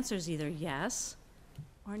 And the answer is either yes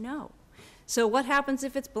or no. So what happens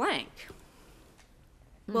if it's blank?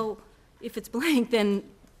 Well, if it's blank, then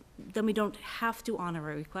we don't have to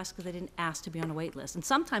honor a request because they didn't ask to be on a wait list. And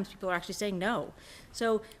sometimes people are actually saying no.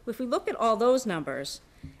 So if we look at all those numbers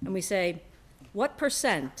and we say, what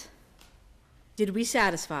 % did we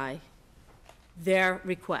satisfy their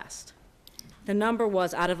request? The number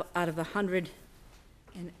was out of 100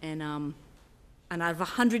 and out of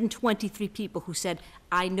 123 people who said,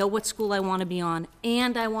 I know what school I want to be on,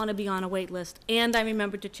 and I want to be on a wait list, and I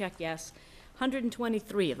remembered to check yes.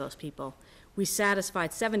 123 of those people, we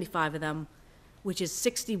satisfied 75 of them, which is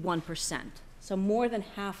 61%. So more than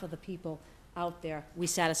half of the people out there, we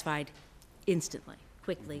satisfied instantly,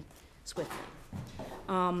 quickly, swiftly.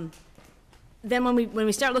 Then when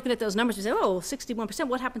we start looking at those numbers, we say, oh, 61%,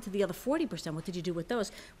 what happened to the other 40%? What did you do with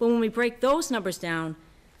those? Well, when we break those numbers down,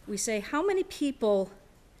 we say, how many people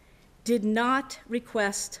did not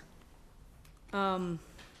request to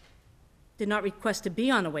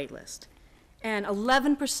be on a wait list? And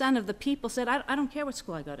 11% of the people said, I don't care what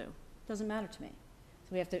school I go to. It doesn't matter to me. So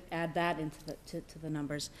we have to add that into to the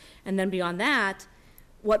numbers. And then beyond that,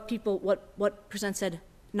 what percent said,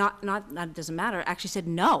 not it doesn't matter, actually said,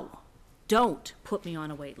 no, don't put me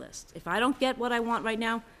on a wait list. If I don't get what I want right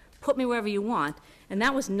now, put me wherever you want. And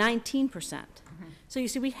that was 19%. So you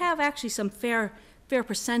see, we have actually some fair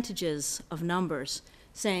percentages of numbers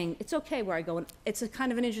saying, it's okay where I go. And it's a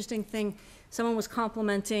kind of an interesting thing. Someone was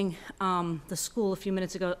complimenting the school a few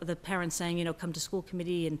minutes ago, the parents saying, you know, come to school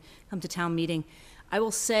committee and come to town meeting. I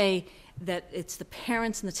will say that it's the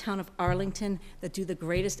parents in the town of Arlington that do the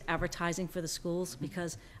greatest advertising for the schools,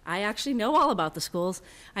 because I actually know all about the schools.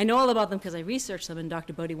 I know all about them because I research them, and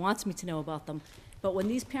Dr. Bodie wants me to know about them. But when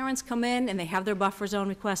these parents come in and they have their buffer zone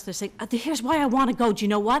request, they're saying, here's why I want to go. Do you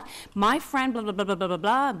know what? My friend, blah, blah, blah, blah, blah, blah,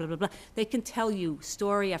 blah, blah, blah, blah. They can tell you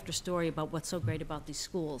story after story about what's so great about these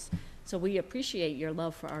schools. So we appreciate your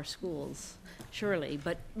love for our schools, surely.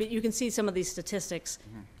 But you can see some of these statistics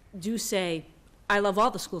do say, I love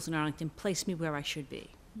all the schools in Arlington, place me where I should be.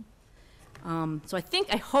 So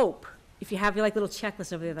I hope, if you have your little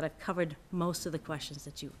checklist over there, that I've covered most of the questions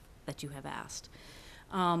that you have asked.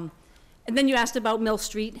 And then you asked about Mill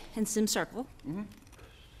Street and Sim Circle.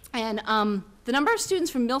 And the number of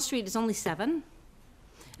students from Mill Street is only 7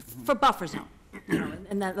 for buffer zone. You know,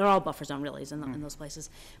 and they're all buffer zone really in those places.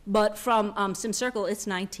 But from Sim Circle, it's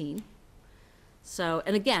 19. So,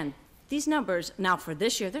 and again, these numbers now for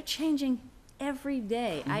this year, they're changing every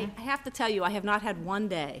day. I have to tell you, I have not had one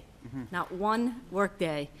day, not one work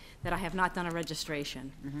day, that I have not done a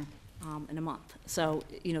registration in a month. So,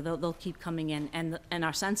 you know, they'll keep coming in. And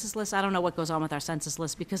our census list, I don't know what goes on with our census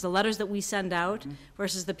list, because the letters that we send out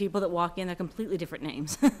versus the people that walk in, they're completely different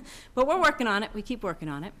names. But we're working on it. We keep working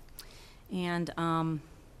on it. And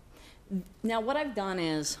now what I've done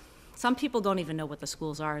is, some people don't even know what the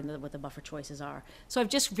schools are and what the buffer choices are. So I've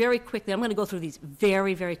just very quickly, I'm going to go through these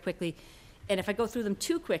very, very quickly. And if I go through them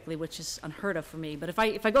too quickly, which is unheard of for me, but if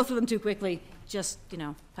I go through them too quickly, just, you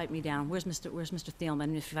know, pipe me down. Where's Mr.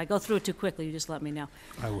 Thielman? If I go through it too quickly, you just let me know.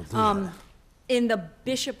 I will do that. In the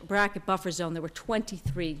Bishop Brackett buffer zone, there were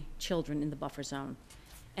 23 children in the buffer zone.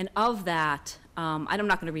 And of that, I'm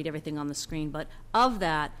not going to read everything on the screen, but of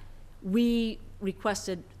that, we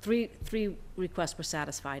requested, three requests were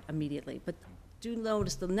satisfied immediately. But do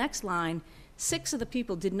notice the next line, 6 of the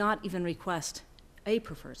people did not even request a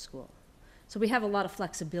preferred school. So we have a lot of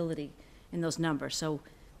flexibility in those numbers. So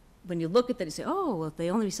when you look at that, you say, oh, well, if they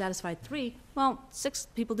only satisfied 3, well, 6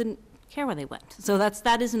 people didn't care where they went. So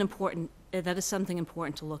that is something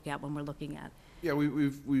important to look at when we're looking at. Yeah,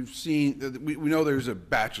 we've seen, we know there's a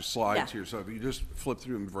batch of slides here, so if you just flip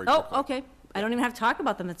through them very quickly. Oh, okay. I don't even have to talk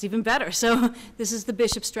about them. That's even better. So this is the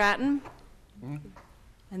Bishop Stratton,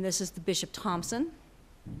 and this is the Bishop Thompson.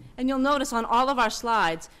 And you'll notice on all of our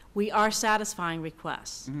slides, we are satisfying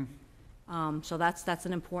requests. So that's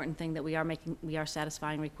an important thing that we are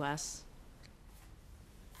satisfying requests.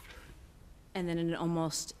 And then in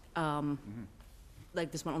almost,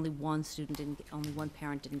 like this one, only one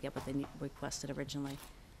parent didn't get what they requested originally.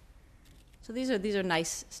 So these are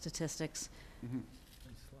nice statistics.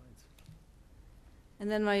 And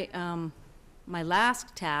then my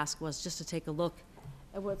last task was just to take a look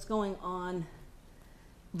at what's going on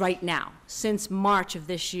right now, since March of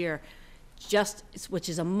this year, which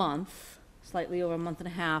is a month, slightly over a month and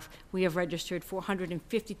a half, we have registered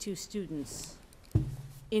 452 students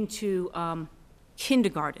into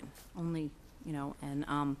kindergarten only, you know, and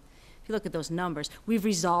if you look at those numbers, we've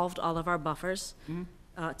resolved all of our buffers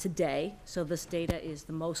today, so this data is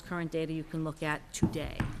the most current data you can look at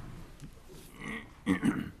today.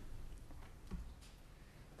 And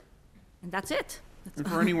that's it. And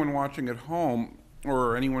for anyone watching at home,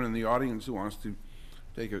 or anyone in the audience who wants to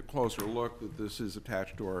take a closer look, that this is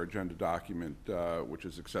attached to our agenda document, which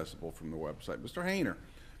is accessible from the website. Mr. Hayner.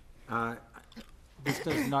 This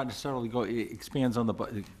does not necessarily go, it expands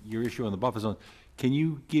on your issue on the buffer zone. Can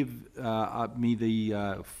you give me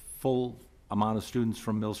the full amount of students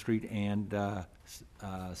from Mill Street and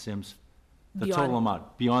Sims? The total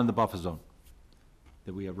amount, beyond the buffer zone,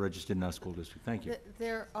 that we have registered in our school district. Thank you.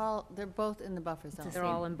 They're both in the buffer zone. They're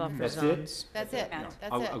all in buffer That's it? zones. That's it, that's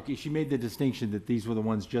it. Okay, she made the distinction that these were the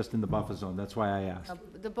ones just in the buffer zone. That's why I asked.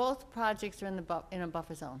 The both projects are in a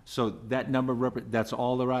buffer zone, So that number, that's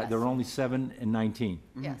all there are? Yes. There are only 7 and 19?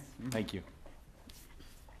 yes. Thank you.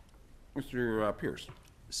 Mr. Pierce.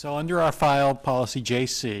 So under our file policy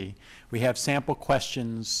JC, we have sample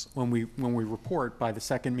questions when we report by the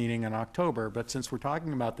second meeting in October, but since we're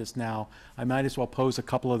talking about this now, I might as well pose a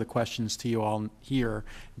couple of the questions to you all here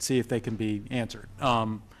and see if they can be answered.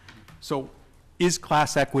 So is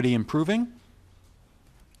class equity improving?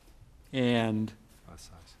 And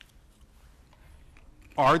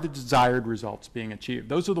are the desired results being achieved?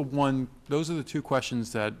 Those are the two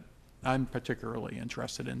questions that I'm particularly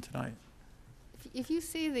interested in tonight. If you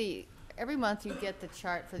see every month you get the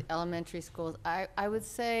chart for the elementary schools, I would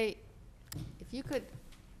say, if you could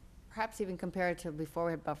perhaps even compare it to before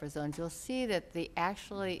we had buffer zones, you'll see that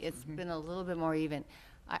it's been a little bit more even.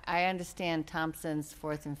 I understand Thompson's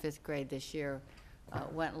 4th and 5th grade this year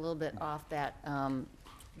went a little bit off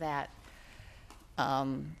that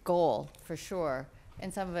goal, for sure,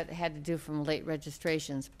 and some of it had to do from late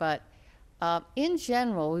registrations, but in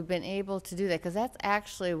general, we've been able to do that, because that's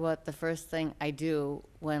actually what the first thing I do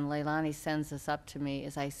when Leilani sends this up to me,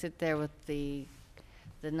 is I sit there with the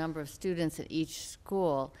number of students at each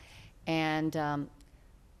school, and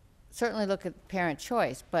certainly look at parent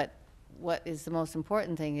choice, but what is the most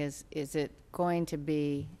important thing is it going to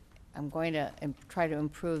be, I'm going to try to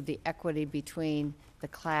improve the equity between the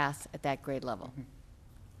class at that grade level.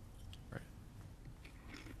 Right.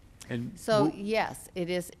 And So, yes, it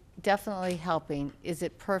is definitely helping. Is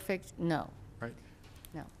it perfect? No. right.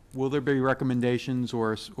 No. Will there be recommendations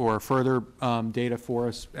or further data for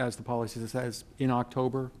us, as the policy says, in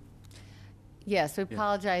October? Yes, we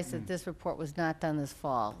apologize that this report was not done this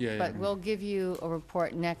fall. Yeah, But yeah. we'll give you a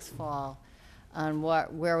report next fall on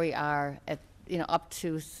where we are at, up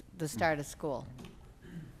to the start of school.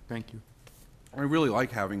 Thank you. I really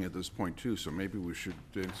like having it at this point, too, so maybe we should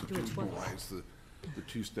institutionalize the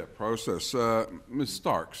two-step process. Ms.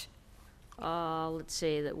 Starks. Let's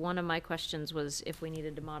see, that one of my questions was if we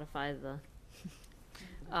needed to modify the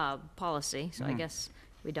policy, so I guess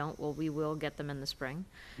we don't. Well, we will get them in the spring.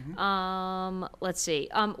 Let's see.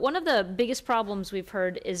 One of the biggest problems we've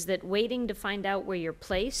heard is that waiting to find out where you're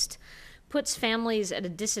placed puts families at a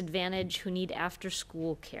disadvantage who need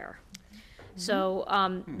after-school care.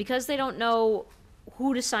 So because they don't know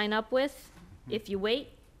who to sign up with, if you wait,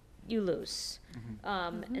 you lose.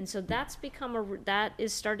 And so that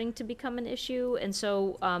is starting to become an issue. And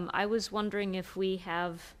so I was wondering if we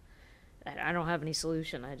have, I don't have any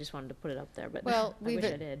solution. I just wanted to put it up there, but Well, I wish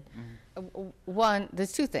I did. One,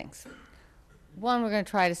 there's two things. One, we're going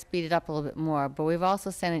to try to speed it up a little bit more, but we've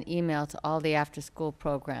also sent an email to all the after-school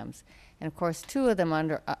programs. And of course, two of them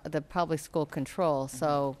under the public school control,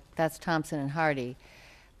 so that's Thompson and Hardy.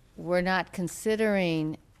 We're not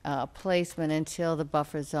considering placement until the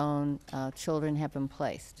buffer zone children have been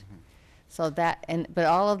placed. So but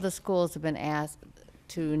all of the schools have been asked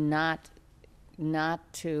to not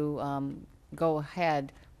to go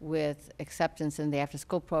ahead with acceptance in the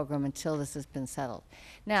after-school program until this has been settled.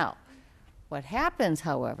 Now, what happens,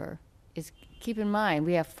 however, is keep in mind,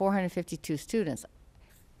 we have 452 students.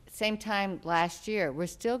 Same time last year, we're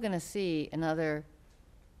still going to see another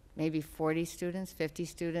maybe 40 students, 50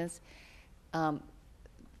 students.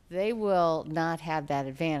 They will not have that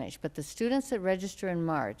advantage. But the students that register in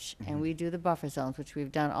March, and we do the buffer zones, which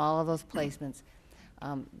we've done all of those placements,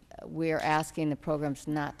 we're asking the programs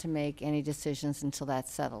not to make any decisions until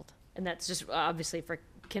that's settled. And that's just obviously for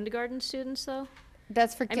kindergarten students, though?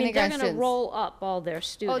 That's for I mean, kindergarten they're students. going to roll up all their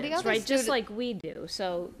students, other right? Just like we do,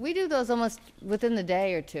 so. We do those almost within the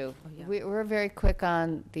day or two. We're very quick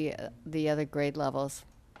on the other grade levels.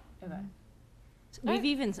 We've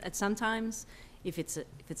even, at sometimes, if it's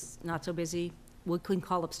not so busy, we can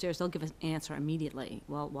call upstairs, they'll give us an answer immediately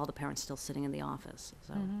while the parent's still sitting in the office,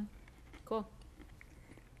 so. Cool,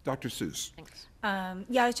 Dr. Seuss. thanks.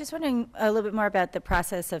 Yeah, I was just wondering a little bit more about the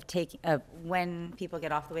process of when people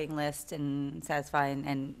get off the waiting list and satisfy,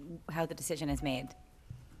 and how the decision is made.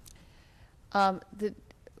 We're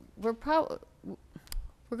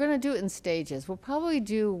going to do it in stages. We'll probably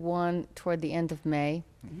do one toward the end of May,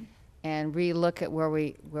 and relook at where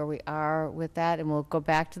we are with that, and we'll go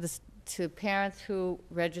back to parents who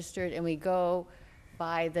registered, and we go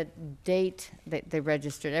by the date that they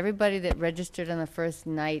registered. Everybody that registered on the first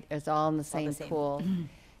night is all in the same pool,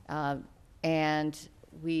 and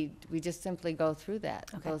we just simply go through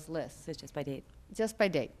those lists. So it's just by date. Just by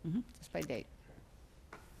date. Just by date.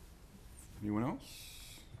 Anyone else?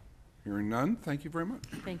 Hearing none, thank you very much.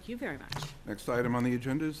 Thank you very much. Next item on the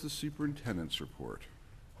agenda is the superintendent's report.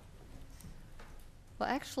 Well,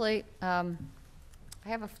 actually, I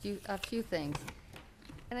have a few things.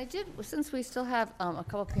 And I did, since we still have a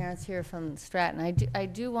couple parents here from Stratton, I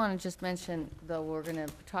do want to just mention, though we're going to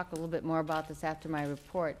talk a little bit more about this after my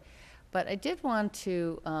report, but I did want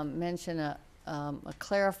to mention a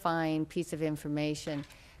clarifying piece of information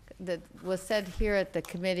that was said here at the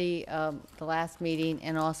committee, the last meeting,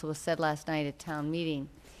 and also was said last night at town meeting,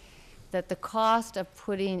 that the cost of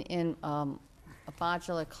putting in a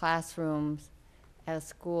modular classrooms at a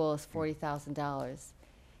school is $40,000.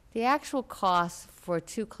 The actual cost for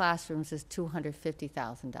 2 classrooms is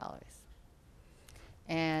 $250,000.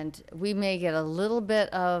 And we may get a little bit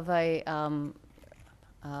of a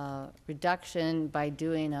reduction by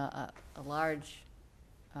doing a large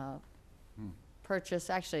purchase,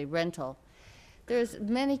 actually rental. There's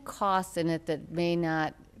many costs in it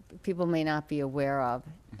that people may not be aware of.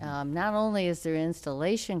 Not only is there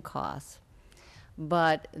installation costs,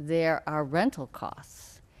 but there are rental costs.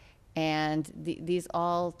 And these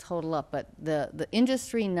all total up, but the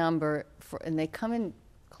industry number and they come in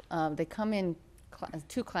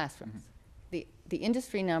 2 classrooms. The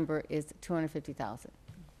industry number is 250,000.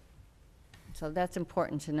 So that's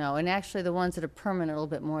important to know. And actually, the ones that are permanent, a little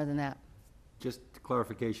bit more than that. Just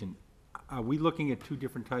clarification, are we looking at 2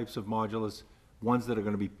 different types of modulars? Ones that are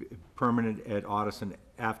going to be permanent at Ottoson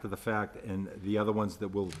after the fact, and the other ones that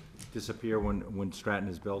will disappear when Stratton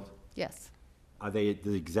is built? Yes. Are they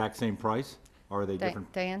the exact same price, or are they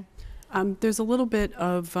different? Diane? There's a little bit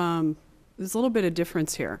of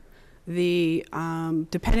difference here.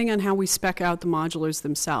 Depending on how we spec out the modulars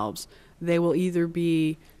themselves, they will either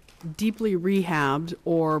be deeply rehabbed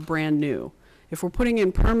or brand new. If we're putting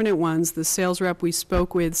in permanent ones, the sales rep we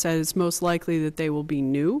spoke with said it's most likely that they will be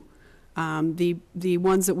new. The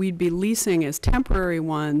ones that we'd be leasing as temporary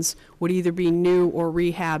ones would either be new or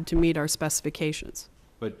rehabbed to meet our specifications.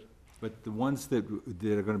 But the ones that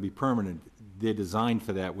are going to be permanent, they're designed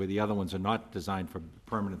for that, where the other ones are not designed for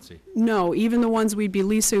permanency. No, even the ones we'd be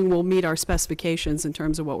leasing will meet our specifications in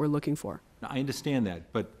terms of what we're looking for. Now, I understand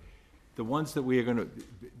that, but the ones that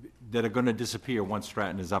are going to disappear once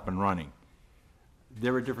Stratton is up and running,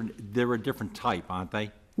 they're a different type, aren't they?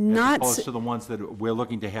 As opposed to the ones that we're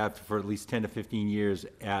looking to have for at least 10 to 15 years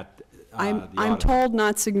at I'm told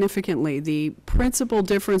not significantly. The principal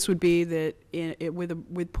difference would be that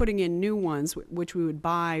with putting in new ones, which we would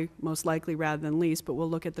buy most likely rather than lease, but we'll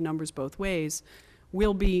look at the numbers both ways,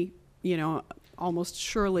 will be, almost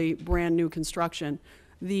surely brand new construction.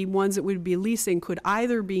 The ones that we'd be leasing could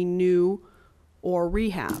either be new or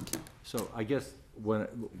rehabbed. So I guess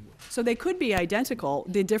So they could be identical.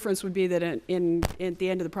 The difference would be that at the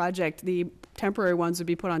end of the project, the temporary ones would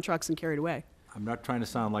be put on trucks and carried away. I'm not trying to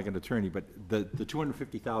sound like an attorney, but the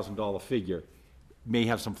 $250,000 figure may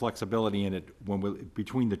have some flexibility in it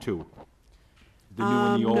between the 2. The new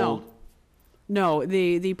and the old? No,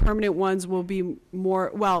 the permanent ones will be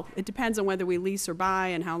more, well, it depends on whether we lease or buy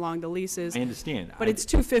and how long the lease is. I understand. But it's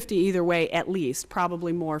 $250 either way, at least,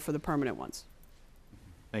 probably more for the permanent ones.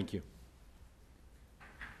 Thank you.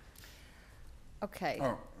 Okay.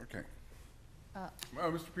 Oh, okay.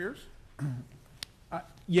 Mr. Pierce?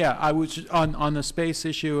 Yeah, I was on the space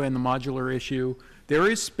issue and the modular issue. There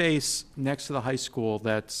is space next to the high school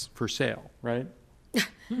that's for sale, right?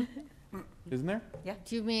 Isn't there? Yeah.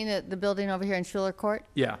 Do you mean the building over here in Schuler Court?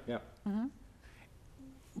 Yeah. Yeah.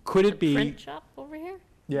 Could it be? Print shop over here?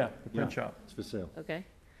 Yeah, the print shop. It's for sale. Okay.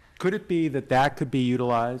 Could it be that could be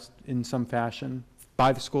utilized in some fashion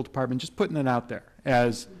by the school department, just putting it out there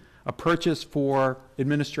as a purchase for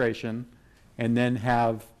administration, and then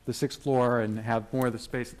have the 6th floor and have more of the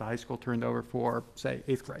space at the high school turned over for, say,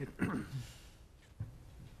 8th grade?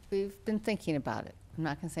 We've been thinking about it. I'm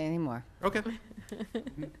not going to say any more. Okay.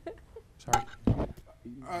 Sorry.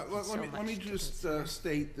 Let me just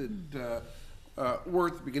state that we're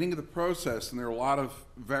at the beginning of the process, and there are a lot of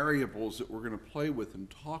variables that we're going to play with and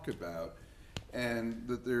talk about, and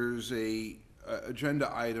that there's a agenda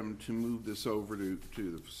item to move this over to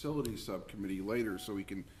the facilities subcommittee later so we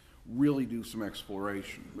can really do some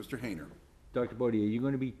exploration. Mr. Hayner. Dr. Bodie, are you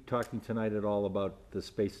going to be talking tonight at all about the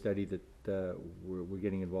space study that we're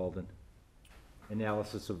getting involved in?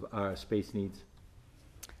 Analysis of our space needs?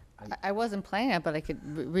 I wasn't planning it, but I could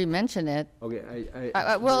re-mention it. Okay,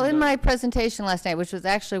 Well, in my presentation last night, which was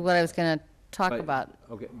actually what I was going to talk about.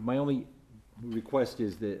 Okay, my only request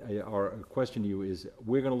is that, or question to you is,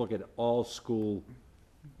 we're going to look at all school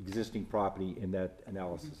existing property in that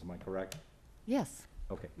analysis, am I correct? Yes.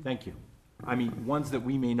 Okay, thank you. I mean, ones that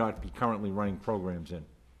we may not be currently running programs in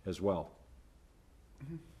as well.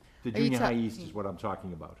 The Are you junior high east is what I'm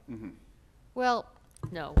talking about. Well,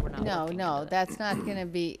 No, we're not. no, looking no, into that. that's not going to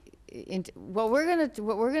be. What we're going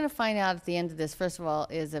to find out at the end of this, first of all,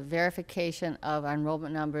 is a verification of our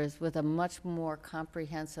enrollment numbers with a much more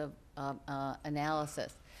comprehensive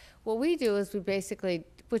analysis. What we do is we basically,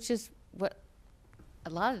 which is what a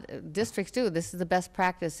lot of districts do. This is the best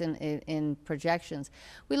practice in projections.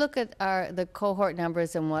 We look at the cohort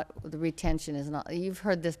numbers and what the retention is. And all. You've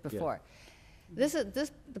heard this before. Yeah.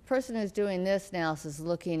 The person who's doing this analysis is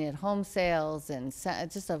looking at home sales and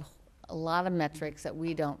just a lot of metrics that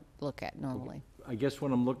we don't look at normally. I guess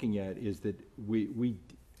what I'm looking at is that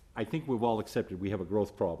I think we've all accepted we have a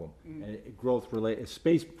growth problem, a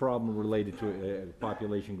space problem related to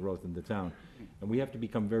population growth in the town, and we have to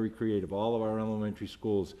become very creative. All of our elementary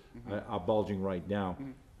schools are bulging right now.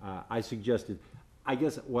 I suggested, I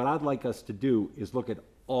guess what I'd like us to do is look at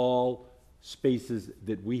all spaces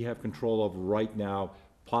that we have control of right now,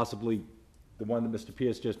 possibly the one that Mr.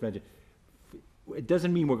 Pierce just mentioned. It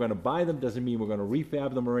doesn't mean we're going to buy them, doesn't mean we're going to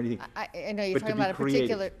refab them or anything. I know you're talking about a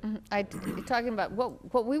particular, you're talking about,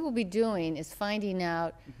 what we will be doing is finding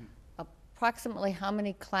out approximately how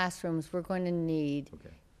many classrooms we're going to need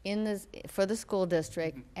for the school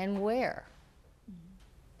district and where.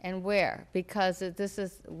 And where, because this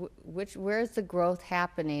is, where's the growth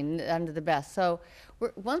happening under the best? So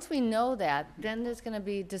once we know that, then there's going to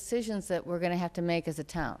be decisions that we're going to have to make as a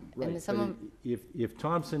town. Right, And some of, if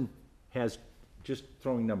Thompson has, just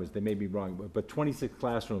throwing numbers, they may be wrong, but 26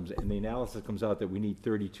 classrooms, and the analysis comes out that we need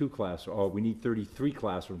 32 or we need 33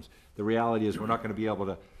 classrooms, the reality is we're not going to be able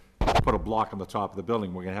to put a block on the top of the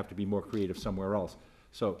building. We're going to have to be more creative somewhere else.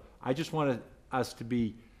 So I just wanted us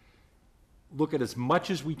to look at as much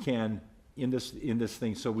as we can in this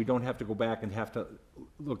thing, so we don't have to go back and have to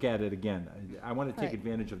look at it again. I want to take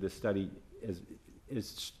advantage of this study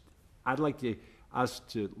I'd like us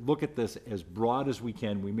to look at this as broad as we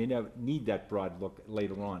can. We may not need that broad look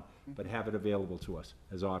later on, but have it available to us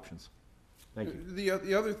as options. Thank you.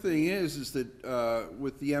 The other thing is that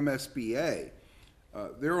with the MSBA,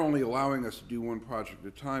 they're only allowing us to do one project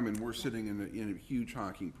at a time, and we're sitting in a huge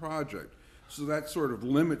honking project. So that sort of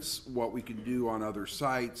limits what we can do on other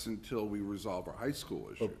sites until we resolve our high school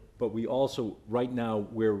issue. But we also, right now,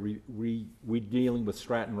 we're dealing with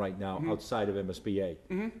Stratton right now outside of MSBA.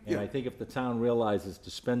 And I think if the town realizes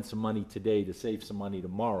to spend some money today to save some money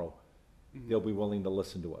tomorrow, they'll be willing to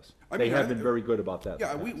listen to us. They have been very good about that.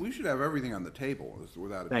 Yeah, we should have everything on the table,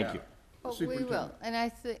 without a doubt. Thank you. well, we will. And I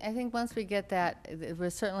think once we get that,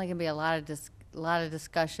 there's certainly going to be a lot of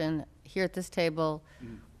discussion here at this table,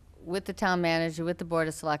 with the town manager, with the Board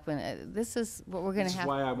of Selectmen. This is what we're going to have. This is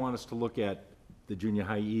why I want us to look at the junior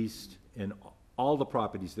high east and all the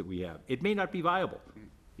properties that we have. It may not be viable.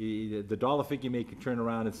 The dollar figure may turn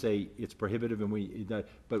around and say it's prohibitive,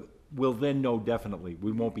 but we'll then know definitely.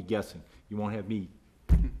 We won't be guessing. You won't have me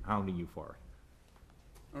hounding you for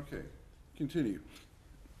it. Okay, continue.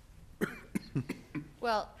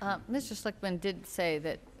 Well, Mr. Schlickman did say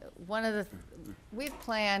that one of the,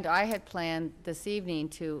 I had planned this evening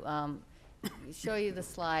to show you the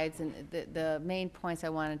slides and the main points I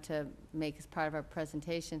wanted to make as part of our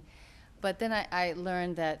presentation. But then I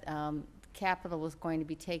learned that capital was going to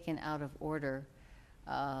be taken out of order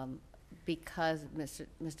because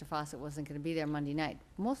Mr. Fawcett wasn't going to be there Monday night.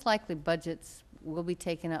 Most likely budgets will be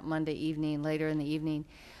taken up Monday evening, later in the evening.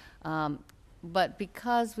 But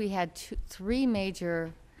because we had three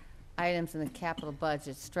major items in the capital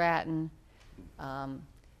budget, Stratton,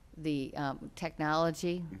 the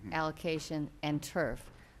technology allocation, and turf,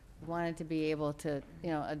 wanted to be able to,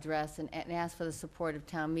 address and ask for the support of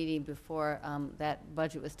town meeting before that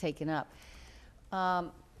budget was taken up.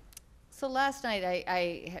 So last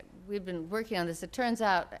night, we'd been working on this. It turns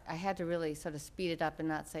out I had to really sort of speed it up and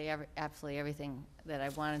not say absolutely everything that I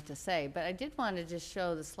wanted to say. But I did want to just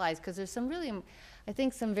show the slides, because there's some really, I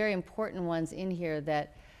think, some very important ones in here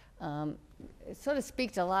that sort of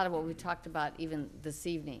speak to a lot of what we talked about even this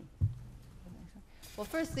evening. Well,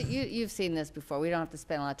 first, you've seen this before. We don't have to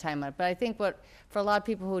spend a lot of time on it. But I think for a lot of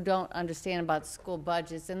people who don't understand about school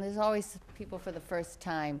budgets, and there's always people for the first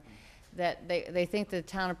time, that they think the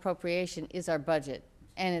town appropriation is our budget,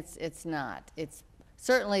 and it's not. It's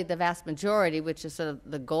certainly the vast majority, which is sort of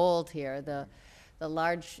the gold here, the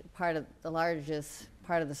largest part of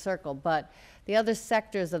the circle. But the other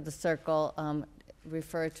sectors of the circle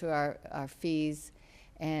refer to our fees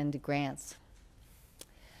and grants.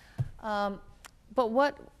 But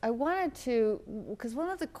what I wanted to, because one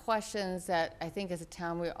of the questions that I think as a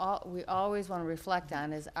town we always want to reflect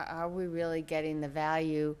on is, are we really getting the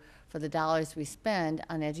value for the dollars we spend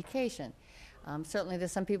on education? Certainly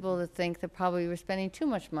there's some people that think that probably we're spending too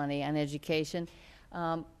much money on education.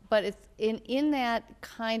 But it's in that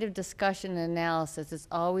kind of discussion and analysis, it's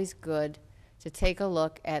always good to take a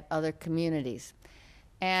look at other communities.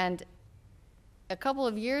 And a couple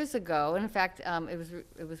of years ago, in fact,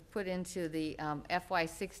 it was put into the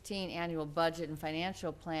FY16 annual budget and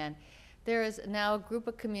financial plan. There is now a group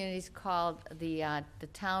of communities called the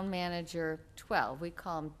Town Manager 12. We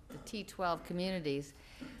call them the T12 communities,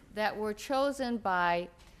 that were chosen by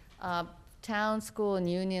town, school, and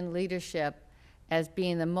union leadership as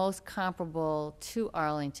being the most comparable to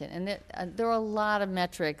Arlington. And there were a lot of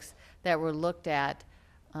metrics that were looked at.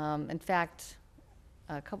 In fact,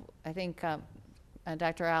 I think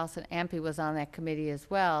Dr. Allison Ampe was on that committee as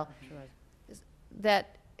well.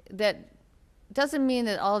 That doesn't mean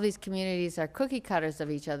that all these communities are cookie cutters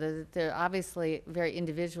of each other. They're obviously very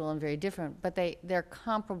individual and very different, but they're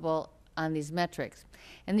comparable on these metrics.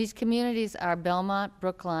 And these communities are Belmont,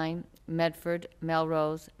 Brookline, Medford,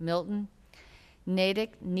 Melrose, Milton,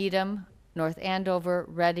 Natick, Needham, North Andover,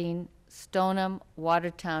 Reading, Stoneham,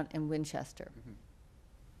 Watertown, and Winchester.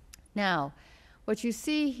 Now, what you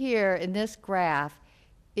see here in this graph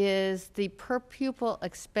is the per pupil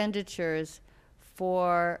expenditures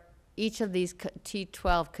for each of these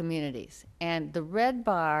T12 communities. And the red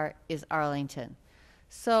bar is Arlington.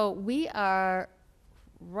 So we are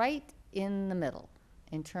right in the middle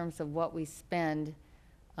in terms of what we spend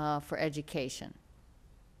for education.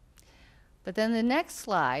 But then the next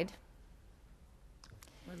slide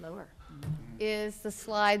is the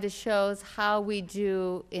slide that shows how we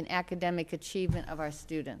do in academic achievement of our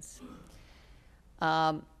students.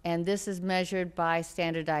 And this is measured by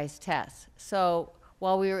standardized tests. So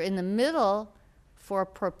while we are in the middle for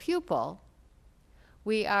per pupil,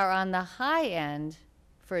 we are on the high end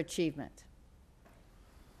for achievement,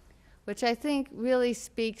 which I think really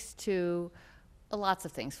speaks to lots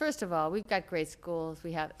of things. First of all, we've got great schools.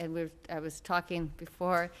 We have, and I was talking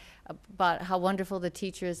before about how wonderful the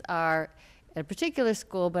teachers are at a particular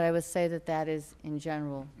school, but I would say that that is in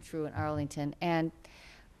general true in Arlington. And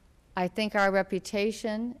I think our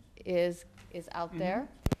reputation is out there,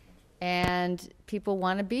 and people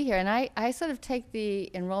want to be here. And I sort of take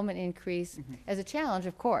the enrollment increase as a challenge,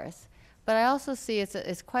 of course, but I also see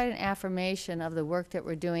it's quite an affirmation of the work that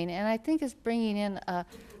we're doing, and I think it's bringing in a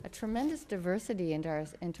tremendous diversity into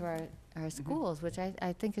our schools, which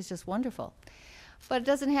I think is just wonderful. But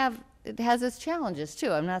it has its challenges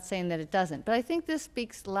too. I'm not saying that it doesn't, but I think this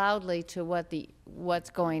speaks loudly to what's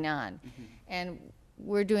going on. And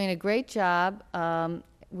we're doing a great job.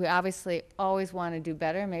 We obviously always want to do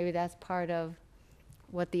better. Maybe that's part of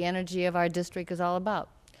what the energy of our district is all about.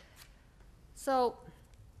 So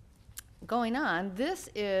going on, this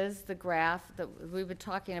is the graph that we've been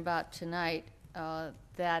talking about tonight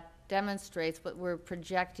that demonstrates what we're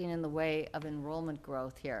projecting in the way of enrollment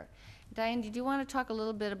growth here. Diane, did you want to talk a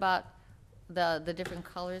little bit about the different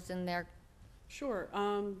colors in there? Sure.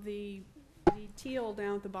 The teal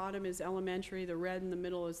down at the bottom is elementary, the red in the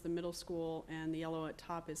middle is the middle school, and the yellow at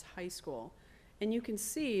top is high school. And you can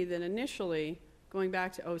see that initially, going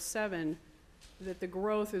back to '07, that the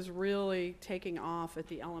growth is really taking off at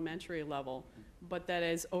the elementary level, but that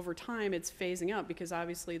as over time it's phasing up because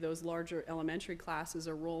obviously those larger elementary classes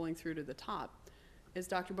are rolling through to the top. As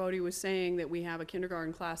Dr. Bodie was saying that we have a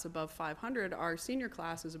kindergarten class above 500, our senior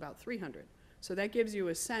class is about 300. So that gives you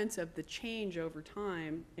a sense of the change over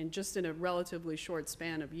time and just in a relatively short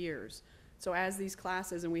span of years. So as these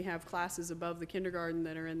classes, and we have classes above the kindergarten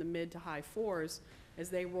that are in the mid to high fours, as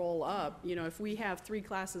they roll up, you know, if we have 3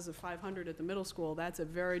 classes of 500 at the middle school, that's a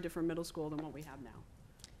very different middle school than what we have now.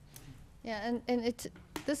 Yeah, and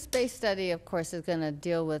this space study, of course, is going to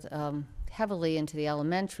deal with heavily into the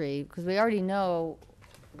elementary, because we already know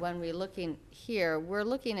when we're looking here, we're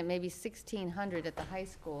looking at maybe 1,600 at the high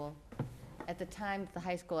school at the time that the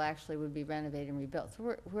high school actually would be renovated and rebuilt.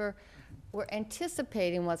 So we're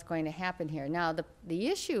anticipating what's going to happen here. Now, the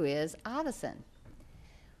issue is Odison.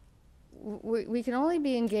 We can only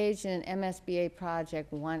be engaged in an MSBA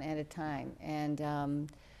project one at a time.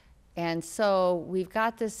 And so we've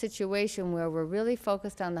got this situation where we're really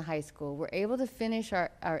focused on the high school. We're able to finish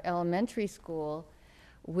our elementary school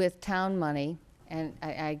with town money. And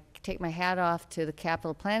I take my hat off to the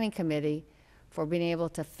Capital Planning Committee for being able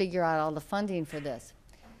to figure out all the funding for this.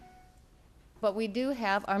 But we do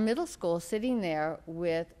have our middle school sitting there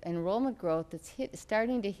with enrollment growth that's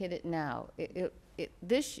starting to hit it now.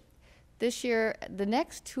 This year, the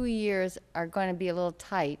next 2 years are going to be a little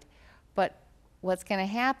tight, but what's going to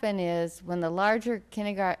happen is when the larger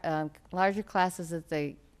larger classes at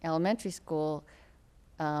the elementary school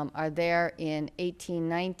are there in 18,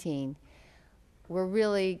 19, we're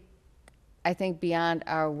really, I think, beyond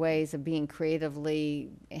our ways of being creatively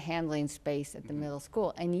handling space at the middle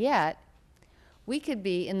school. And yet, we could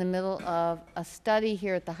be in the middle of a study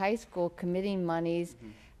here at the high school, committing monies,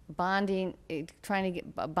 bonding, trying to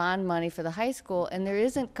get bond money for the high school, and there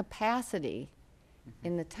isn't capacity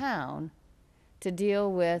in the town to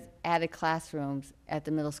deal with added classrooms at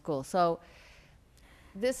the middle school. So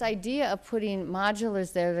this idea of putting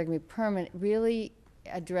modulars there that are going to be permanent really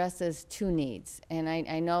addresses two needs. And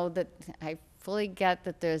I know that I fully get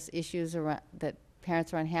that there's issues around, that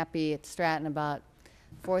parents are unhappy at Stratton about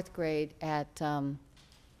fourth grade at the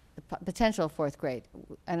potential fourth grade.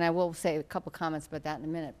 And I will say a couple comments about that in a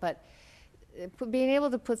minute. But being able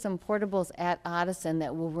to put some portables at Odison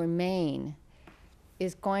that will remain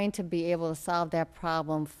is going to be able to solve that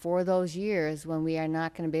problem for those years when we are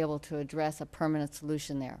not going to be able to address a permanent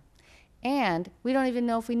solution there. And we don't even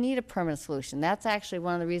know if we need a permanent solution. That's actually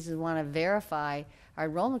one of the reasons we want to verify our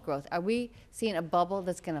enrollment growth. Are we seeing a bubble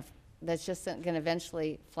that's just going to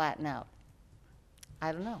eventually flatten out?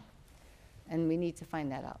 I don't know. And we need to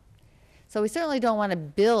find that out. So we certainly don't want to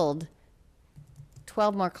build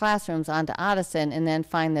 12 more classrooms onto Odison and then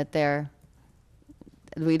find that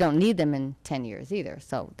we don't need them in 10 years either.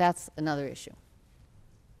 So that's another issue.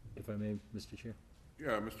 If I may, Mr. Chair.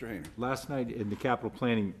 Yeah, Mr. Haney. Last night in the capital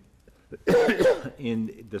planning,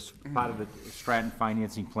 in this part of the Stratton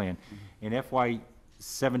financing plan, in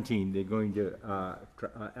FY17, they're going to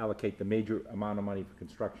allocate the major amount of money for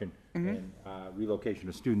construction and relocation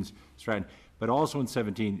of students, Stratton. But also in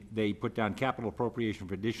 17, they put down capital appropriation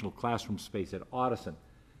for additional classroom space at Odison.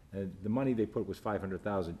 And the money they put was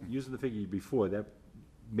 $500,000. Using the figure before, that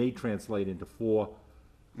may translate into 4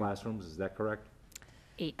 classrooms. Is that correct?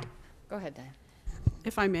 8. Go ahead, Diane.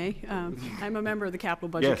 If I may, I'm a member of the Capital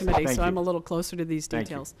Budget Committee, thank so I'm you. a little closer to these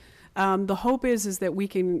Thank you. details. The hope is that we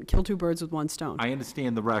can kill 2 birds with one stone. I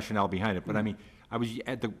understand the rationale behind it, but I mean, I was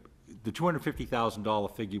at the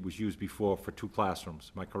 $250,000 figure was used before for 2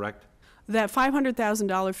 classrooms. Am I correct? That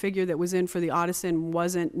 $500,000 figure that was in for the Odison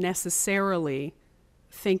wasn't necessarily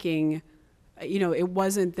thinking, it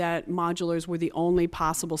wasn't that modulars were the only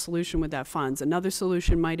possible solution with that funds. Another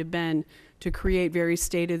solution might have been to create very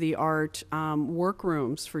state-of-the-art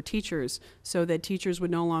workrooms for teachers so that teachers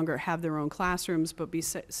would no longer have their own classrooms but be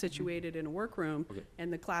situated in a workroom. Okay.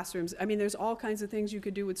 And the classrooms, there's all kinds of things you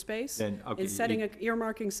could do with space. Then, okay, And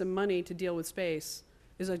earmarking some money to deal with space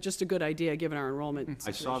is just a good idea given our enrollment I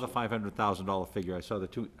situation. saw the $500,000 figure.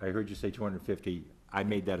 I heard you say 250. I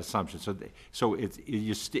made that assumption. So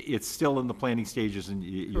it's still in the planning stages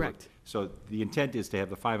and Correct. So the intent is to have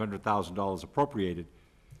the $500,000 appropriated,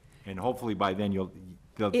 and hopefully by then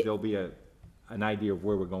there'll be an idea of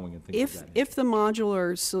where we're going and things like that. If the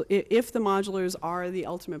modulars are the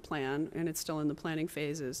ultimate plan, and it's still in the planning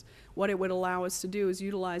phases, what it would allow us to do is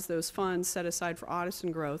utilize those funds set aside for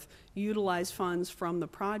Odison growth, utilize funds from the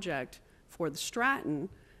project for the Stratton,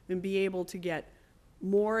 and be able to get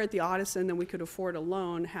more at the Odison than we could afford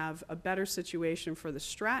alone, have a better situation for the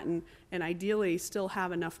Stratton, and ideally still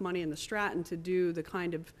have enough money in the Stratton to do the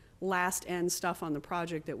kind of last end stuff on the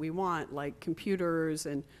project that we want, like computers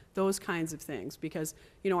and those kinds of things. Because,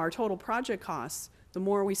 our total project costs, the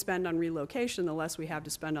more we spend on relocation, the less we have to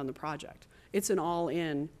spend on the project. It's an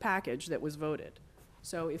all-in package that was voted.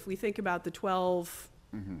 So if we think about the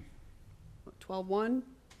 12-1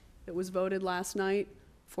 that was voted last night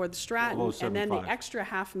for the Stratton, and then the 12,075. extra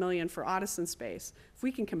 $500,000 for Odison space, if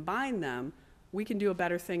we can combine them, we can do a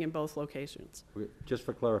better thing in both locations. Just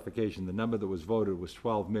for clarification, the number that was voted was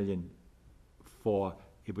 12 million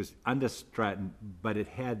it was under Stratton, but it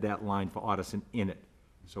had that line for Odison in it.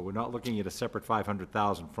 So we're not looking at a separate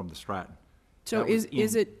 500,000 from the Stratton. So That was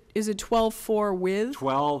is it 12-4 with?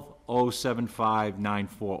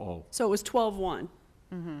 12,075,940. So it was 12-1?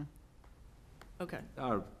 Okay.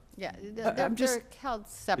 Yeah, I'm just- they're held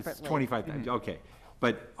separately. It's 25, okay.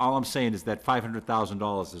 But all I'm saying is that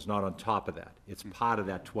 $500,000 is not on top of that. It's part of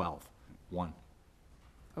that 12, one.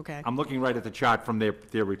 Okay. I'm looking right at the chart from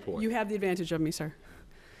their report. You have the advantage of me, sir.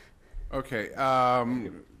 Okay,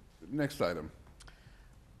 next item.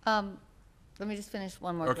 Let me just finish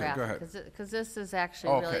one more Okay, graph. go ahead. Because this is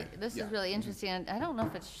actually Okay, really, this yeah. is really interesting, and I don't know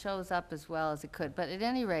if it shows up as well as it could, but at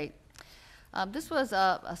any rate, this was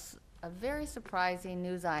a very surprising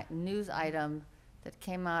news item that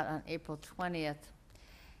came out on April 20th.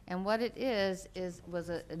 And what it was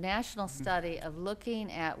a national study of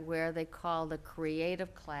looking at where they call the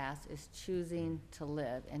creative class is choosing to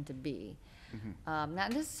live and to be.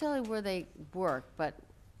 Not necessarily where they work, but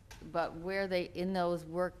where they, in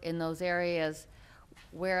those areas,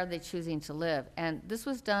 where are they choosing to live? And this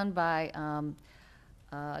was done by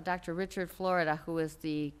Dr. Richard Florida, who is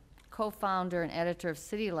the co-founder and editor of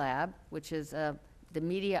City Lab, which is the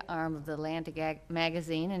media arm of the Atlantic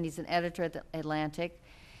magazine, and he's an editor at the Atlantic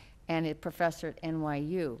and a professor at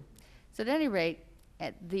NYU. So at any rate,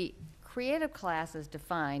 the creative class as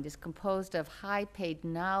defined is composed of high-paid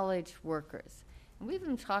knowledge workers. And we've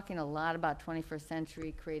been talking a lot about 21st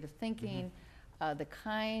century creative thinking, the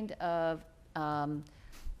kind of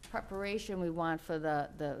preparation we want for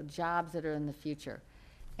the jobs that are in the future.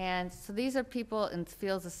 And so these are people in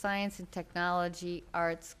fields of science and technology,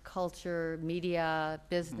 arts, culture, media,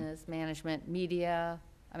 business, management, media,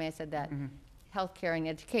 I mean, I said that, healthcare and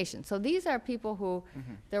education. So these are people who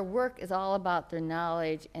their work is all about their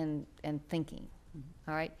knowledge and thinking,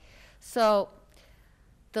 all right? So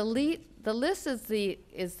the list is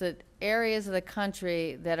the areas of the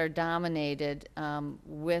country that are dominated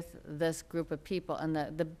with this group of people. And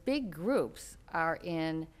the big groups are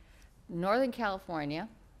in Northern California,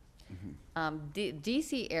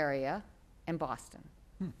 DC area, and Boston.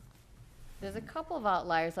 There's a couple of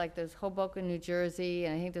outliers, like there's Hoboken, New Jersey,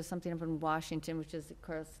 and I think there's something up in Washington, which is, of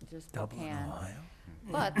course, just Spokane.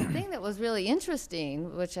 But the thing that was really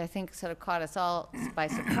interesting, which I think sort of caught us all by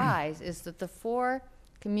surprise, is that the 4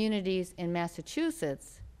 communities in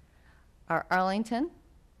Massachusetts are Arlington,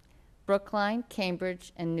 Brookline,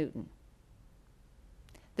 Cambridge, and Newton.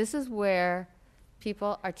 This is where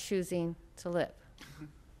people are choosing to live.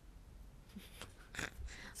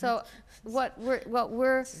 So what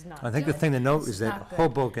we're I think the thing to note is that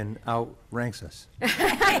Hoboken outranks us.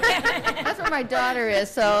 that's where my daughter is,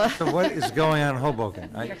 so. So what is going on in Hoboken?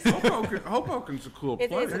 Hoboken's a cool It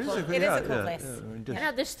place. is a cool place.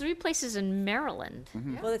 Now, there's 3 places in Maryland.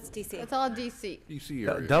 Well, it's DC. It's all DC. DC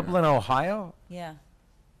area. Dublin, Ohio? Yeah.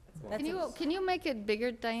 That's Can you make it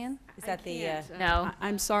bigger, Diane? Is that the, No.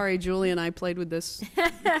 I'm sorry, Julie and I played with this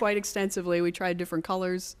quite extensively. We tried different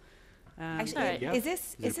colors. actually, Alright. is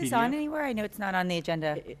this Is it on PDF? anywhere? I know it's not on the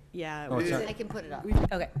agenda. Yeah. Oh, it's not- I can put it up.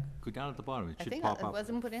 Okay. Go down at the bottom, it I should think pop it up.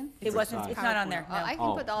 wasn't put in? It wasn't, it's not on there, no. I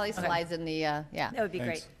can put all these slides in the, yeah. That would be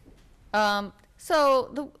great.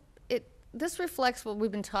 So this reflects what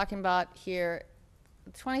we've been talking about here.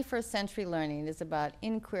 21st century learning is about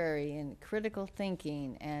inquiry and critical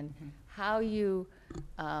thinking and how you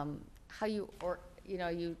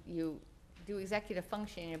do executive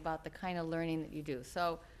functioning about the kind of learning that you do.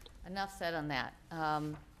 So enough said on that.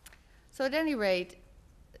 So at any rate,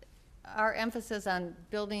 our emphasis on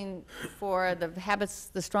building for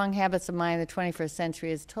the strong habits of mind in the 21st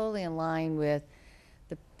century is totally in line with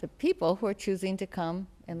the people who are choosing to come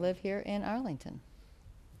and live here in Arlington.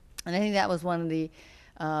 And I think that was one of the,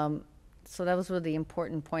 so that was one of the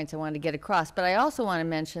important points I wanted to get across. But I also want to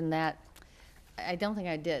mention that, I don't think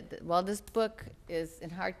I did, that while this book is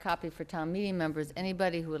in hard copy for town meeting members,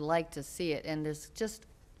 anybody who would like to see it, and there's just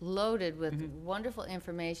loaded with wonderful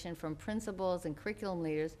information from principals and curriculum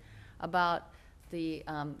leaders about the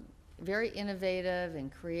very innovative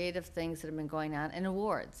and creative things that have been going on, and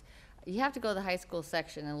awards. You have to go to the high school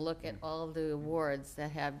section and look at all of the awards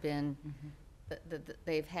that have been, that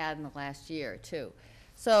they've had in the last year, too.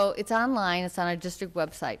 So it's online, it's on our district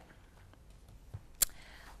website.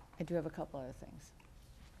 I do have a couple other things.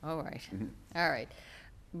 All right, all right.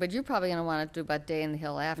 But you're probably gonna wanna do about Day in the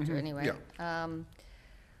Hill after, anyway. Our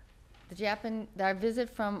visit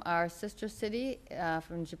from our sister city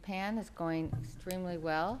from Japan is going extremely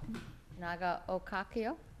well.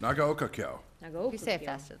 Nagaokakyo. You say it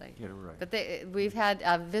faster, like. Get it right. But we've had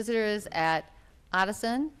visitors at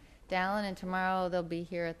Addison, Dallin, and tomorrow they'll be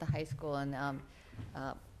here at the high school. And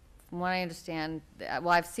from what I understand, well,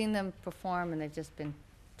 I've seen them perform, and they've just been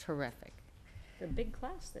terrific. A big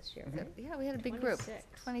class this year, right? Yeah, we had a big group.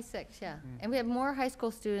 26. 26, yeah. And we have more high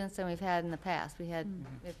school students than we've had in the past. We have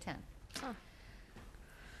 10.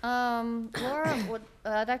 Laura,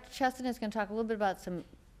 Dr. Cheston is going to talk a little bit about some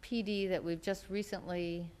PD that we've just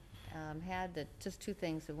recently had, that just two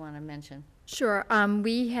things I want to mention. Sure.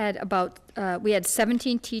 We had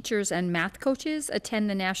 17 teachers and math coaches attend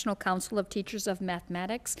the National Council of Teachers of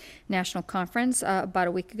Mathematics National Conference about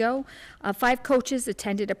a week ago. 5 coaches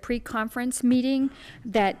attended a pre-conference meeting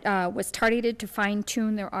that was targeted to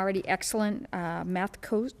fine-tune their already excellent math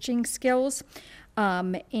coaching skills.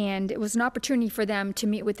 And it was an opportunity for them to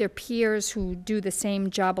meet with their peers who do the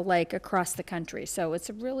same job alike across the country. So it's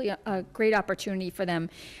a great opportunity for them.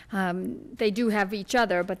 They do have each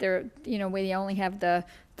other, but we only have the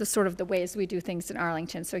sort of the ways we do things in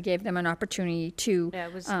Arlington. So it gave them an opportunity to Yeah,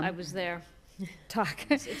 I was there. talk.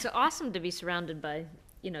 It's awesome to be surrounded by,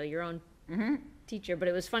 your own teacher. But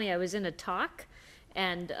it was funny, I was in a talk,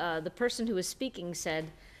 and the person who was speaking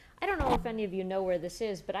said, I don't know if any of you know where this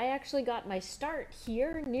is, but I actually got my start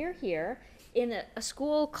here, near here, in a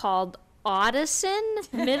school called Audison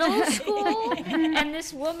Middle School. And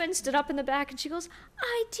this woman stood up in the back and she goes,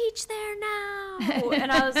 I teach there now.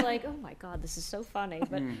 And I was like, oh my God, this is so funny.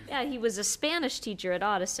 But yeah, he was a Spanish teacher at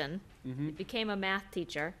Audison. He became a math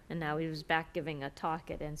teacher, and now he was back giving a talk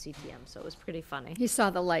at NCTM, so it was pretty funny. He saw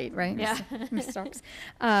the light, right? Yeah. Ms. Starks.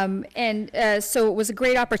 So it was a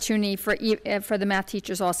great opportunity for the math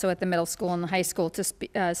teachers also at the middle school and the high school to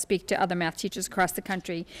speak to other math teachers across the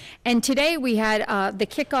country. And today we had the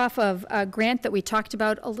kickoff of a grant that we talked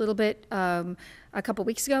about a little bit a couple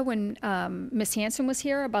weeks ago when Ms. Hanson was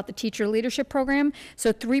here about the teacher leadership program.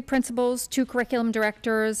 So 3 principals, 2 curriculum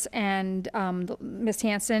directors, and Ms.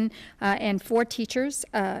 Hanson, and 4 teachers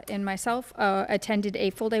and myself attended a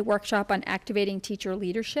full-day workshop on activating teacher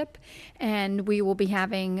leadership. And we will be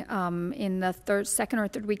having in the second or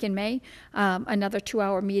third week in May another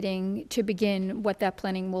 2-hour meeting to begin what that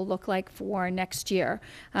planning will look like for next year.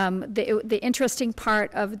 The interesting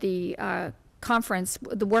part of the conference,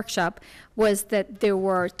 the workshop, was that there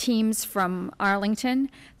were teams from Arlington,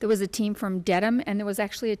 there was a team from Dedham, and there was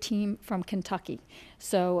actually a team from Kentucky.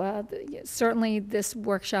 So certainly this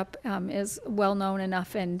workshop is well-known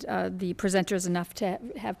enough, and the presenters enough to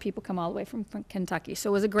have people come all the way from Kentucky.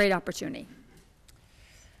 So it was a great opportunity.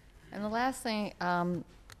 And the last thing,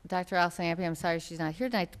 Dr. Allison Ampe, I'm sorry she's not here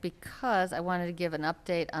tonight, because I wanted to give an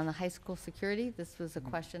update on the high school security. This was a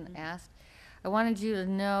question asked. I wanted you to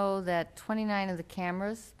know that 29 of the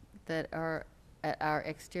cameras that are at our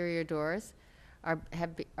exterior doors are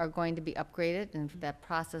going to be upgraded, and that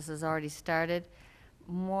process has already started.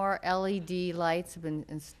 More LED lights have been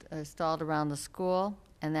installed around the school,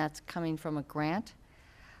 and that's coming from a grant.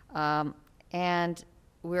 And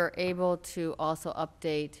we're able to also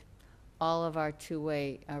update all of our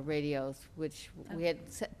two-way radios, which we had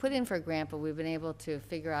put in for a grant, but we've been able to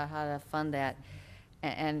figure out how to fund that,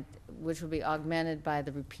 and which will be augmented by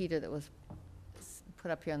the repeater that was put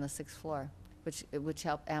up here on the 6th floor, which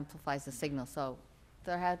amplifies the signal. So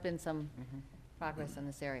there has been some progress in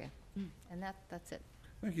this area. And that's it.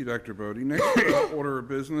 Thank you, Dr. Bodie. Next order of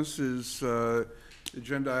business is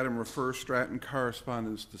agenda item refers Stratton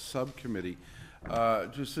correspondence to subcommittee.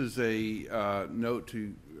 Just as a note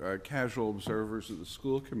to casual observers of the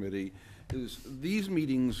school committee, is these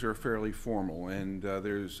meetings are fairly formal, and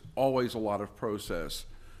there's always a lot of process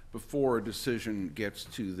before a decision gets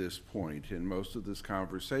to this point. And most of this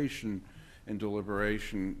conversation and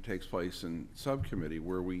deliberation takes place in subcommittee,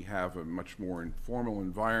 where we have a much more informal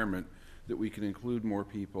environment that we can include more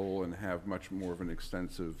people and have much more of an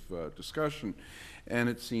extensive discussion. And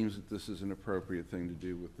it seems that this is an appropriate thing to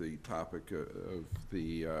do with the topic of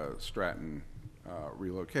the Stratton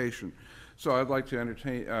relocation. So I'd like to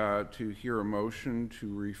entertain, to hear a motion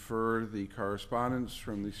to refer the correspondence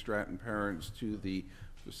from the Stratton parents to the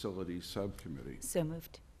facilities subcommittee. So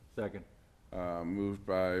moved. Second. Moved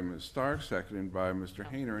by Ms. Stark, seconded by Mr.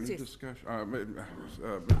 Hayner. Any discussion?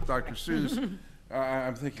 Dr. Seuss.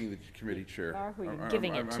 I'm thinking the committee chair. Are who you're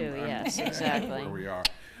giving it to, yes, exactly. Where we are.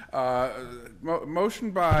 Motion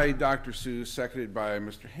by Dr. Seuss, seconded by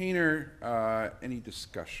Mr. Hayner. Any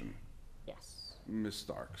discussion? Yes. Ms.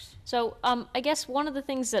 Starks. So I guess one of the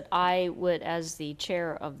things that I would, as the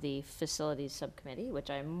chair of the facilities subcommittee, which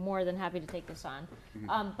I'm more than happy to take this on,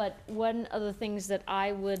 but one of the things that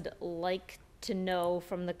I would like to know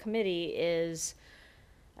from the committee is,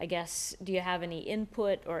 I guess, do you have any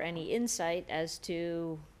input or any insight as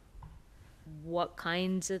to what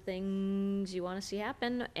kinds of things you want to see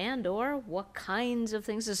happen, and or what kinds of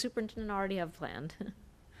things the superintendent already have planned?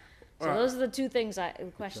 So those are the two things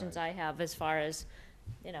questions I have as far as,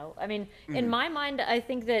 I mean, in my mind, I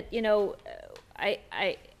think that,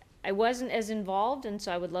 I wasn't as involved, and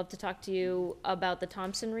so I would love to talk to you about the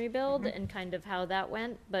Thompson rebuild and kind of how that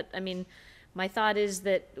went. But I mean, my thought is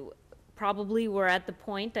that probably we're at the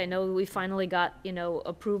point, I know we finally got, you know,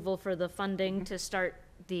 approval for the funding to start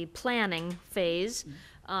the planning phase,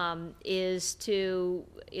 is to,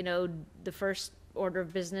 you know, the first order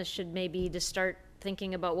of business should maybe to start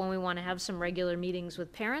thinking about when we want to have some regular meetings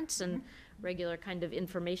with parents and regular kind of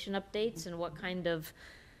information updates and what kind of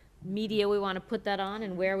media we want to put that on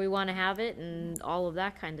and where we want to have it and all of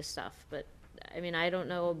that kind of stuff. But, I mean, I don't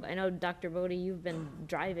know, I know, Dr. Bodie, you've been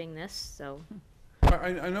driving this, so.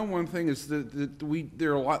 I know one thing is that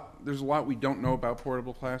there's a lot we don't know about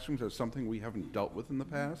portable classrooms. That's something we haven't dealt with in the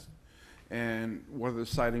past. And what are the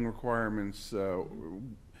siting requirements?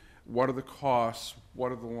 What are the costs?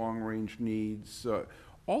 What are the long-range needs?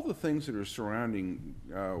 All the things that are surrounding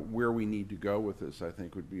where we need to go with this, I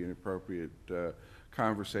think, would be an appropriate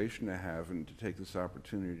conversation to have and to take this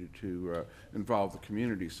opportunity to involve the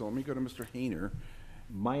community. So let me go to Mr. Hayner.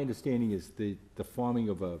 My understanding is the forming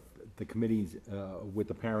of the committees with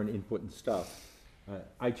the parent input and stuff.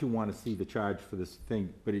 I too want to see the charge for this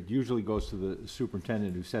thing, but it usually goes to the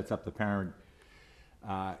superintendent who sets up the parent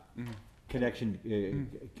connection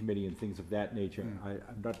committee and things of that nature. I'm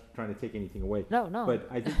not trying to take anything away. No, no. But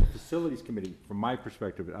I think the facilities committee, from my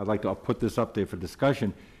perspective, I'd like to put this up there for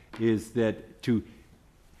discussion, is that to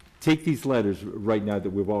take these letters right now that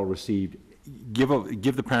we've all received, give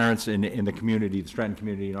the parents and the community, the Stratton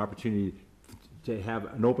community, an opportunity to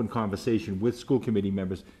have an open conversation with school committee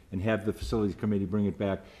members and have the facilities committee bring it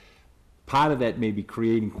back. Part of that may be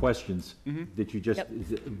creating questions that you just,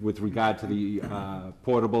 with regard to the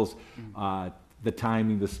portables, the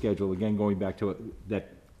timing, the schedule, again, going back to that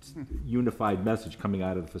unified message coming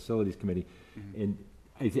out of the facilities committee. And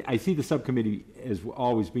I see the subcommittee as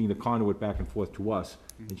always being the conduit back and forth to us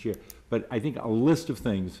and share. But I think a list of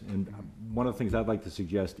things, and one of the things I'd like to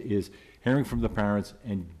suggest is hearing from the parents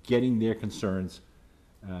and getting their concerns.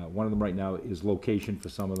 One of them right now is location for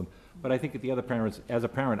some of them. But I think that the other parents, as a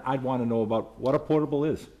parent, I'd want to know about what a portable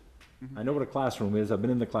is. I know what a classroom is. I've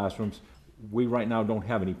been in the classrooms. We right now don't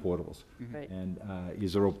have any portables. Right. And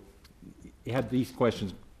have these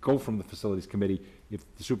questions go from the facilities committee if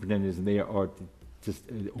the superintendent isn't there, or just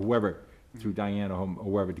whoever, through Diana or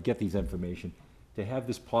whoever, to get these information, to have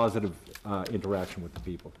this positive interaction with the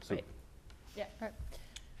people. So, Right. Yeah, right.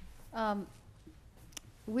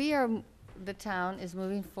 The town is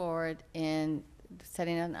moving forward in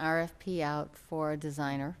setting an RFP out for a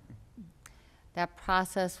designer. That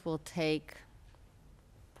process will take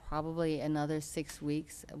probably another 6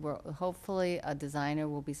 weeks. Hopefully, a designer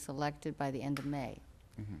will be selected by the end of May.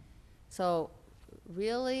 So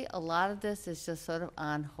really, a lot of this is just sort of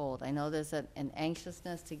on hold. I know there's an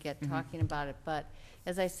anxiousness to get talking about it, but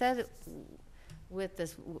as I said with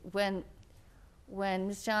this, when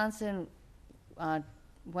Ms. Johnson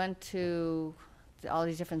went to all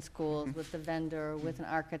these different schools with the vendor, with an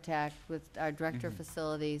architect, with our director of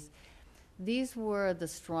facilities, these were the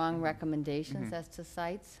strong recommendations as to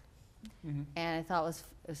sites. And I thought it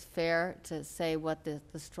was fair to say what the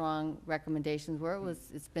strong recommendations were.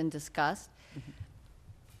 It's been discussed.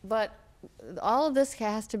 But all of this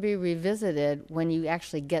has to be revisited when you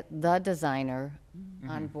actually get the designer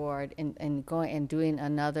on board and going and doing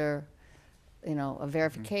another, a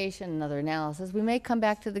verification, another analysis. We may come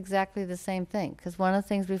back to exactly the same thing, because one of the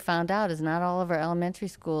things we found out is not all of our elementary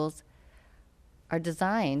schools are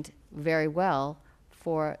designed very well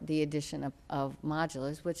for the addition of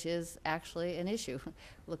modulars, which is actually an issue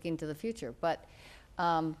looking to the future. But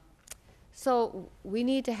so we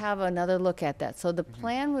need to have another look at that. So the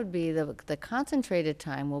plan would be the concentrated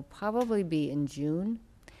time will probably be in June,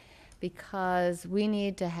 because we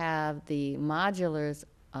need to have the modulars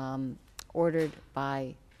ordered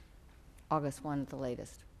by August 1 at the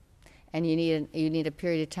latest. And you need a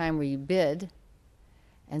period of time where you bid,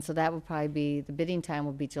 and so that would probably be, the bidding time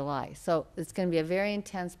will be July. So it's going to be a very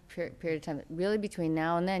intense period of time. Really, between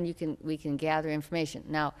now and then, we can gather information.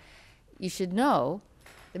 Now, you should know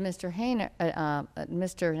that Mr. Hanna,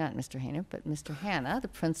 the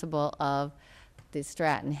principal of the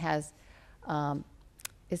Stratton, has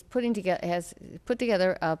put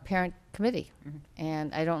together a parent committee,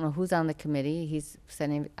 and I don't know who's on the committee. He's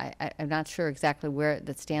sending. I'm not sure exactly where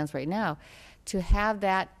that stands right now. To have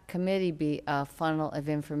that committee be a funnel of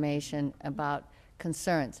information about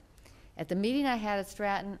concerns. At the meeting I had at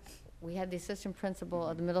Stratton, we had the assistant principal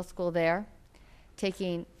of the middle school there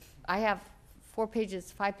taking. I have 5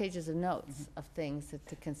 pages of notes of things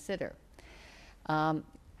to consider.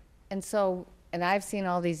 And I've seen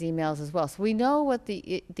all these emails as well. So we know what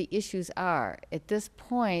the issues are. At this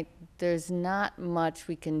point, there's not much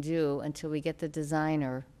we can do until we get the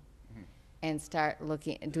designer and start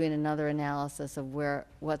doing another analysis of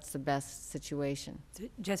what's the best situation. So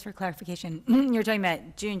just for clarification, you're talking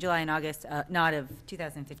about June, July, and August, not of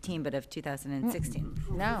 2015, but of 2016?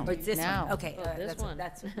 Now, Or it's this now. one? Okay. This that's- one.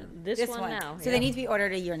 That's, This one now, So yeah. they need to be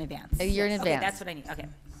ordered a year in advance? A year in Okay, advance. that's what I need, okay.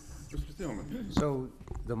 Mr. Thielman. So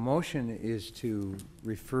the motion is to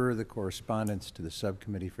refer the correspondence to the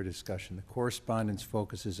subcommittee for discussion. The correspondence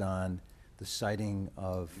focuses on the citing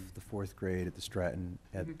of the fourth grade at the Stratton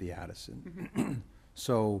at the Addison.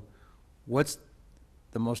 So what's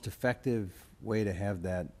the most effective way to have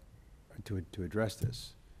that, to address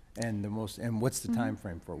this? And what's the time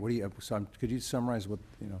frame for it? What do you, could you summarize what,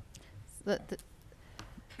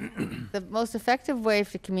 The most effective way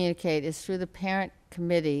to communicate is through the parent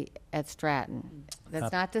committee at Stratton.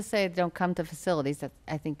 That's not to say don't come to facilities. That's,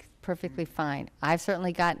 I think, perfectly fine. I've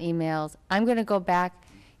certainly gotten emails. I'm going to go back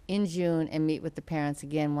in June and meet with the parents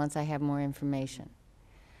again once I have more information.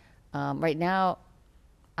 Right now,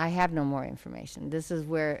 I have no more information. This is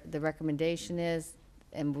where the recommendation is,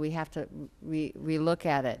 and we have to relook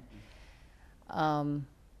at it. And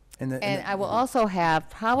I will also have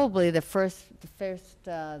probably the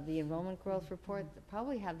enrollment growth report,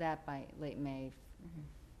 probably have that by late May.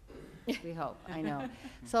 We hope, I know.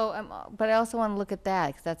 So, but I also want to look at that,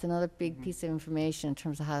 because that's another big piece of information in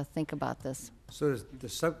terms of how to think about this. So does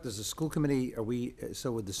the school committee,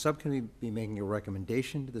 would the subcommittee be making a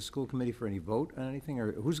recommendation to the school committee for any vote on anything?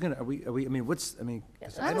 Or who's gonna, I mean,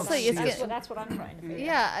 'cause I don't Honestly, see it's us- That's what I'm trying to figure out.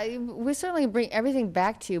 Yeah, we certainly bring everything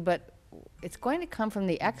back to you, but it's going to come from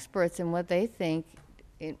the experts and what they think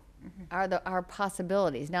are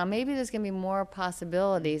possibilities. Now, maybe there's going to be more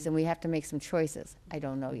possibilities, and we have to make some choices. I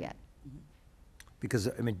don't know yet. Because,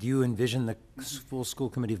 I mean, do you envision the full school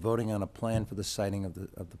committee voting on a plan for the siting of the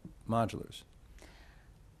modulars?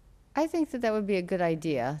 I think that would be a good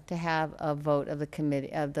idea, to have a vote of the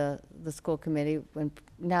committee, of the school committee.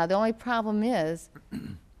 Now, the only problem is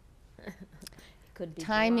Could be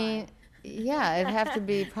timing. Yeah, it'd have to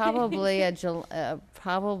be probably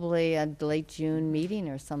probably a late June meeting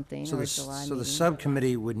or something, So or the, July so the meeting.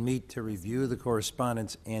 subcommittee would meet to review the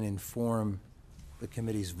correspondence and inform the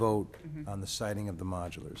committee's vote on the siting of the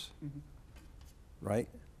modulars, right?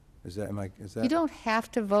 Is that? You don't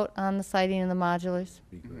have to vote on the citing of the modulars.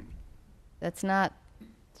 Be good. That's not,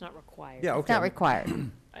 It's not required. Yeah, it's okay. not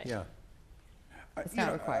required. Yeah. It's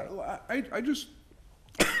not required. I just,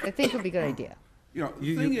 I think it would be a good idea.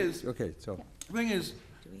 the thing is, Okay, so,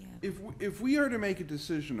 if we are to make a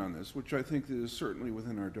decision on this, which I think is certainly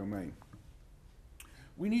within our domain,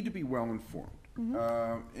 we need to be well-informed.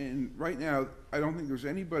 And right now, I don't think there's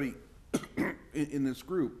anybody in this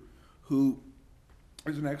group who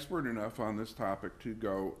is an expert enough on this topic to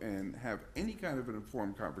go and have any kind of an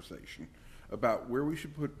informed conversation about where we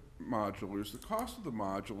should put modulars, the cost of the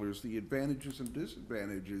modulars, the advantages and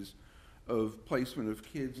disadvantages of placement of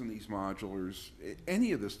kids in these modulars,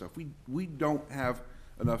 any of this stuff. We don't have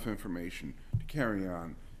enough information to carry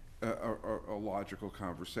on a logical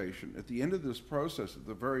conversation. At the end of this process, at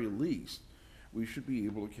the very least, we should be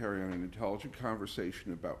able to carry on an intelligent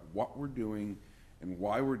conversation about what we're doing and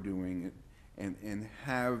why we're doing it, and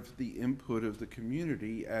have the input of the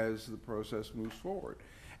community as the process moves forward.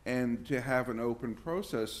 And to have an open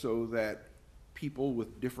process so that people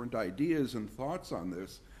with different ideas and thoughts on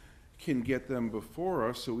this can get them before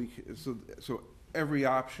us, so every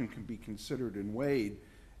option can be considered and weighed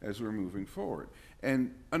as we're moving forward.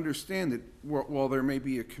 And understand that while there may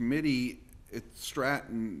be a committee at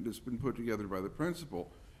Stratton that's been put together by the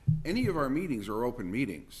principal, any of our meetings are open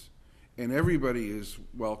meetings, and everybody is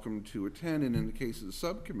welcome to attend, and in the case of the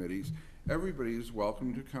subcommittees, everybody is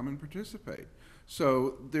welcome to come and participate.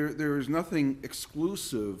 So there is nothing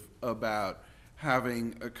exclusive about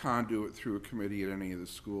having a conduit through a committee at any of the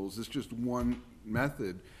schools. It's just one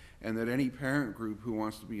method, and that any parent group who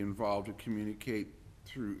wants to be involved and communicate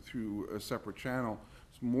through a separate channel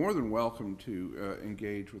is more than welcome to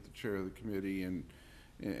engage with the chair of the committee and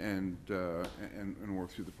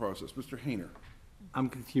work through the process. Mr. Hayner. I'm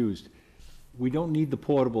confused. We don't need the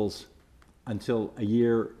portables until a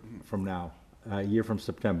year from now, a year from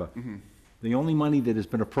September. The only money that has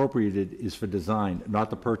been appropriated is for design, not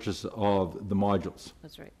the purchase of the modules.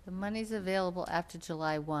 That's right. The money's available after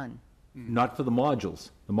July 1. Not for the modules.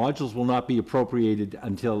 The modules will not be appropriated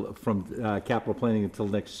until, from capital planning until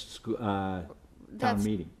next town That's-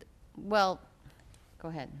 meeting. Well, go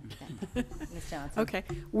ahead, Ms. Johnson. Okay,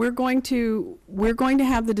 we're going to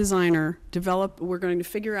have the designer develop, we're going to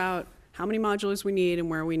figure out how many modulars we need and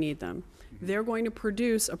where we need them. They're going to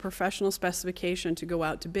produce a professional specification to go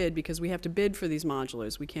out to bid, because we have to bid for these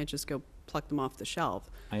modulars. We can't just go pluck them off the shelf.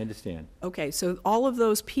 I understand. Okay, so all of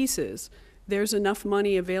those pieces there's enough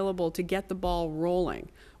money available to get the ball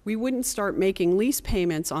rolling. We wouldn't start making lease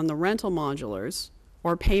payments on the rental modulars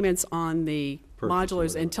or payments on the Purchase or modulars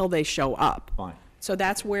whatever. until they show up. Fine. So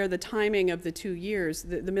that's where the timing of the 2 years,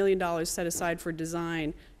 the $1 million set aside for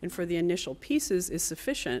design and for the initial pieces is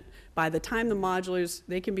sufficient. By the time the modulars,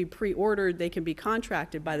 they can be pre-ordered, they can be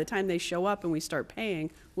contracted. By the time they show up and we start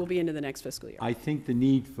paying, we'll be into the next fiscal year. I think the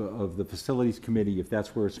need of the facilities committee, if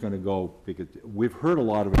that's where it's gonna go, because we've heard a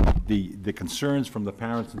lot of the concerns from the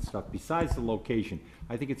parents and stuff, besides the location.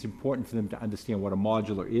 I think it's important for them to understand what a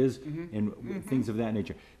modular is and things of that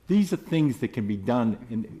nature. These are things that can be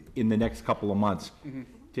done in the next couple of months.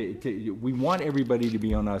 We want everybody to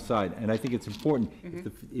be on our side, and I think it's important,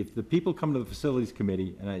 if the people come to the facilities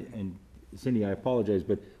committee, and Cindy, I apologize,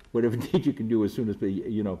 but whatever date you can do as soon as,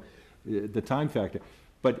 you know, the time factor.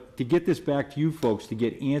 But to get this back to you folks, to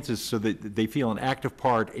get answers so that they feel an active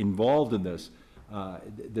part involved in this,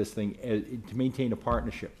 this thing, to maintain a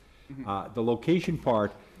partnership. The location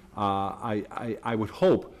part, I would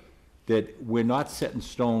hope that we're not set in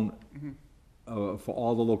stone for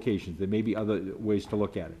all the locations. There may be other ways to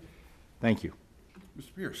look at it. Thank you.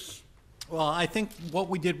 Mr. Pierce. Well, I think what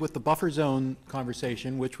we did with the buffer zone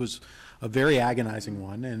conversation, which was a very agonizing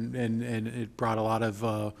one, and it brought a lot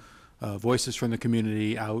of voices from the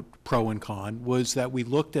community out, pro and con, was that we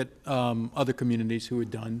looked at other communities who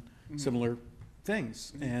had done similar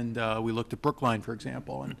things. And we looked at Brookline, for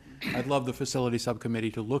example, and I'd love the facility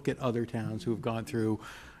subcommittee to look at other towns who have gone through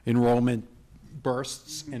enrollment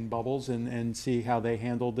bursts and bubbles and see how they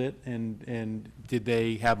handled it, and did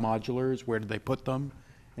they have modulars, where did they put them,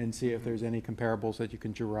 and see if there's any comparables that you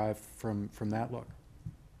can derive from that look.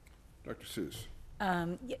 Dr. Seuss.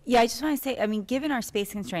 Yeah, I just want to say, I mean, given our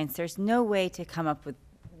space constraints, there's no way to come up with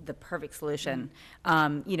the perfect solution.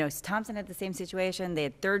 You know, Thompson had the same situation. They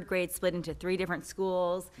had third grade split into 3 different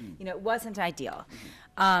schools. You know, it wasn't ideal.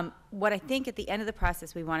 What I think at the end of the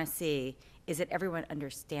process we want to see is that everyone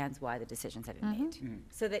understands why the decisions have been made.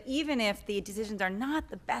 So that even if the decisions are not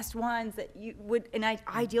the best ones that you would, in an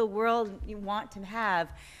ideal world, you want to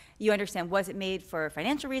have, you understand, was it made for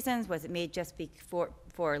financial reasons? Was it made just for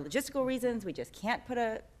logistical reasons? We just can't put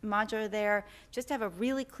a modular there. Just to have a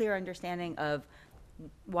really clear understanding of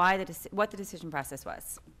why what the decision process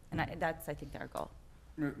was. And that's, I think, our goal.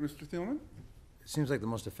 Mr. Thielman? It seems like the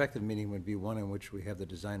most effective meeting would be one in which we have the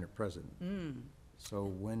designer present. So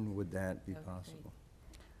when would that be possible?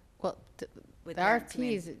 Well, With the parents, you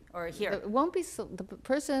mean, RFPs, or here? it won't be,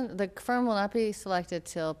 the firm will not be selected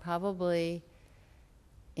till probably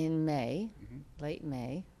in May, late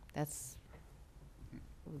May. That's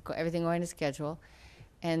everything going to schedule.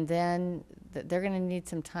 And then they're going to need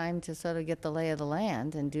some time to sort of get the lay of the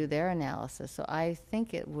land and do their analysis. So I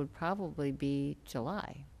think it would probably be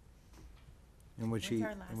July. In which When's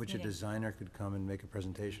our last a meeting? designer could come and make a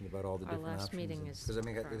presentation about all the Our different options. last meeting is Because I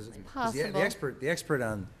mean, currently- 'cause the Possible. expert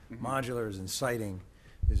on modulars and siting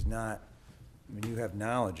is not, I mean, you have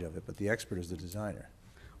knowledge of it, but the expert is the designer.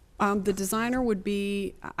 The designer would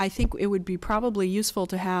be, I think it would be probably useful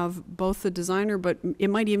to have both the designer, but it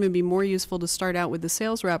might even be more useful to start out with the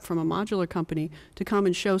sales rep from a modular company to come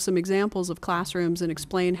and show some examples of classrooms and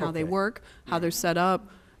explain how they Okay. work, how they're set up,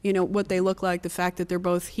 you know, what they look like, the fact that they're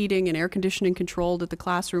both heating and air conditioning controlled at the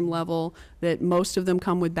classroom level, that most of them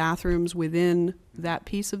come with bathrooms within that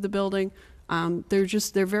piece of the building.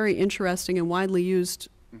 They're very interesting and widely used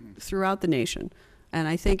throughout the nation. And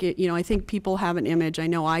I think I think people have an image. I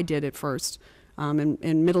know I did at first.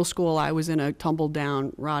 In middle school, I was in a tumbled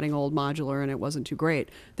down, rotting old modular, and it wasn't too great.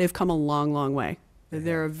 They've come a long, long way.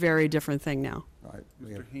 They're a very different thing now. All right, we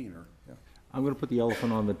Mr. have- Heener. I'm going to put the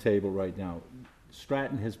elephant on the table right now.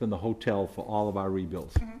 Stratton has been the hotel for all of our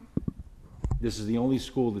rebuilds. This is the only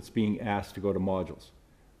school that's being asked to go to modules.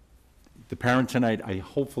 The parent tonight, I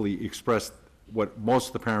hopefully expressed what most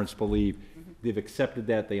of the parents believe. They've accepted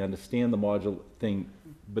that, they understand the module thing,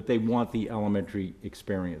 but they want the elementary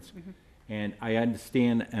experience. And I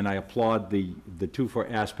understand and I applaud the two-for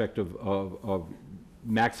aspect of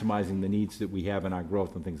maximizing the needs that we have in our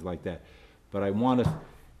growth and things like that. But I want us,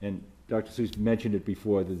 and Dr. Seuss mentioned it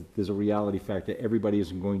before, there's a reality factor. Everybody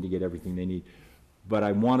isn't going to get everything they need. But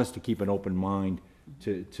I want us to keep an open mind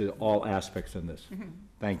to all aspects in this.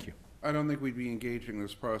 Thank you. I don't think we'd be engaging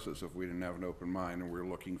this process if we didn't have an open mind and we're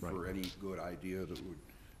looking for any good idea that would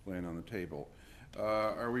land on the table.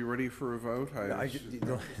 Are we ready for a vote?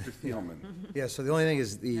 Mr. Thielman. Yeah, so the only thing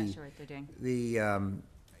is Not sure what they're doing.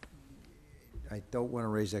 I don't want to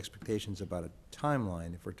raise expectations about a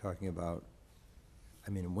timeline if we're talking about, I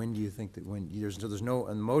mean, when do you think that, there's no,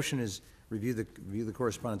 and the motion is review the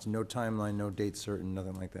correspondence, no timeline, no date certain,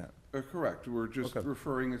 nothing like that. Correct. We're just Okay.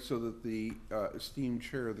 referring it so that the esteemed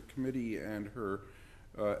chair of the committee and her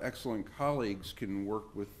excellent colleagues can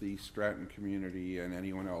work with the Stratton community and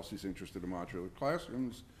anyone else who's interested in modular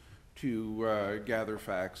classrooms to gather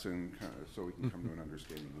facts and so we can come to an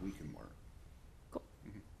understanding that we can learn.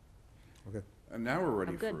 Okay. And now we're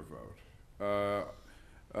ready I'm for good. a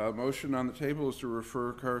vote. Motion on the table is to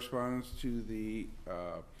refer correspondence to the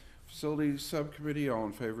Facilities Subcommittee. All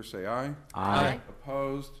in favor, say aye. Aye.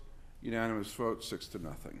 Opposed? Unanimous vote,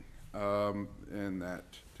 6-0. And that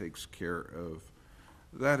takes care of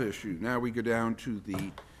that issue. Now we go down to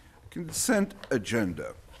the consent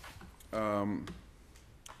agenda.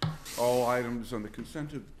 All items on the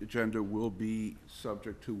consent agenda will be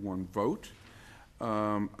subject to one vote.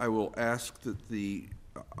 I will ask that the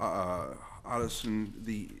Addison,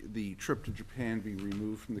 the trip to Japan be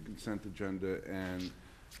removed from the consent agenda and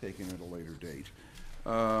taken at a later date.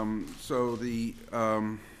 So the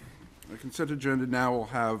consent agenda now will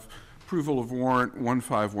have approval of warrant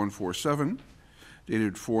 15147,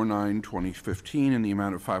 dated 4/9/2015, in the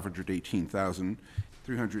amount of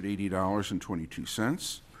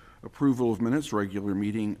 $518,380.22. Approval of minutes, regular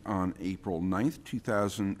meeting on April 9th,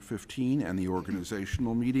 2015, and the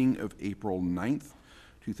organizational meeting of April 9th,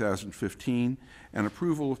 2015, and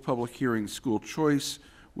approval of public hearing school choice,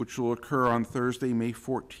 which will occur on Thursday, May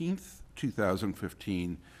 14th,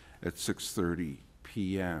 2015, at 6:30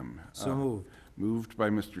 p.m. So moved. Moved by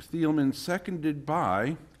Mr. Thielman, seconded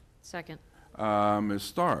by Second. Ms.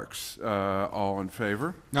 Starks. All in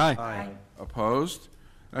favor? Aye. Opposed?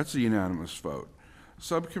 That's a unanimous vote.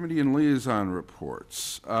 Subcommittee and liaison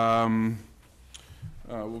reports. We'll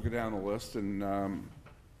go down the list, and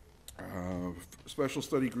Special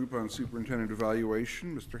Study Group on Superintendent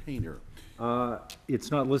Evaluation, Mr. Hayner. It's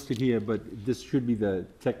not listed here, but this should be the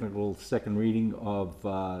technical second reading of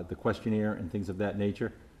the questionnaire and things of that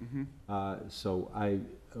nature. So I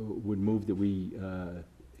would move that we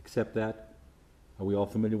accept that. Are we all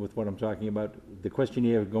familiar with what I'm talking about? The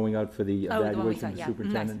questionnaire going out for the evaluation of the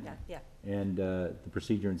superintendent? Yeah. And the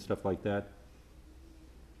procedure and stuff like that?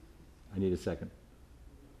 I need a second.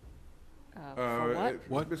 For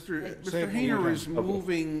what? Mr. Hayner is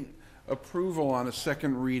moving approval on a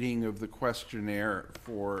second reading of the questionnaire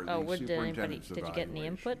for Oh, the did superintendent's did you get any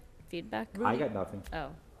input, feedback? I got nothing. Oh,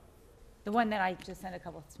 The one that I just sent a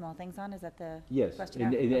couple of small things on, is that the Yes,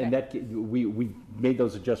 questionnaire? and Okay. that, we made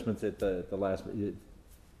those adjustments at the last,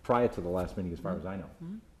 prior to the last meeting, as far as I know.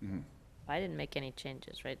 I didn't make any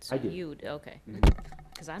changes, right? So I did. you, okay.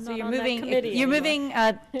 Because I'm So not you're on that moving, committee you're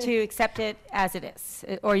anymore. moving to accept it as it is,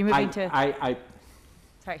 or you're moving to,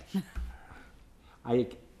 sorry. I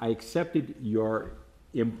accepted your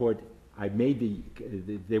input. I made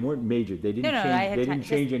they weren't major. They didn't No, I change, had they time- didn't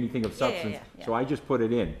change just- anything of yeah, substance. yeah. So I just put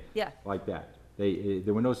it in. Yeah. Like that.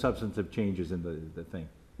 There were no substantive changes in the thing.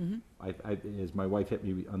 As my wife hit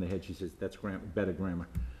me on the head, she says, that's better grammar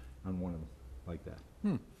on one of them, like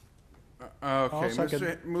that. Okay,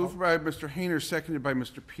 second. moved by Mr. Hayner, seconded by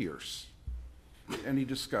Mr. Pierce. Any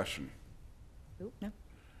discussion? No.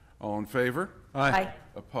 All in favor? Aye.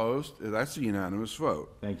 Opposed? That's a unanimous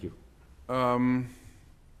vote. Thank you.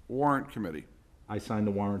 Warrant Committee. I signed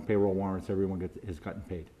the warrant, payroll warrants, everyone has gotten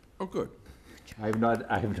paid. Oh, good. I have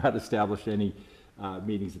not established any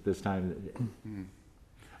meetings at this time.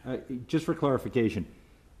 Just for clarification,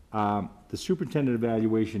 the superintendent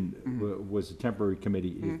evaluation was a temporary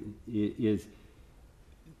committee.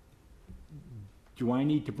 Do I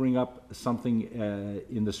need to bring up something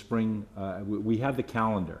in the spring? We have the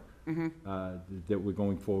calendar that we're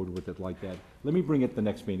going forward with it like that. Let me bring it the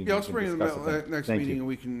next meeting. Yeah, We let's can bring it discuss to it the then. next Thank meeting, you. and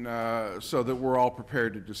we can, so that we're all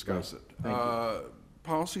prepared to discuss it. Thank you.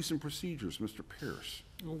 Policies and procedures, Mr. Pierce.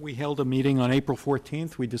 We held a meeting on April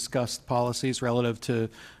 14th. We discussed policies relative to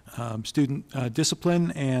student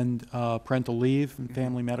discipline and parental leave and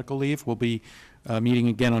family medical leave. We'll be meeting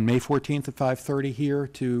again on May 14th at 5:30 here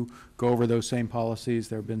to go over those same policies.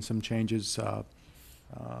 There have been some changes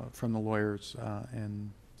from the lawyers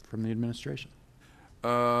and from the administration.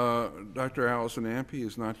 Dr. Allison Ampe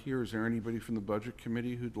is not here. Is there anybody from the Budget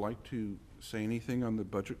Committee who'd like to say anything on the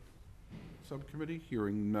Budget Subcommittee?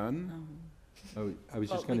 Hearing none. I was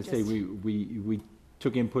just going to say, we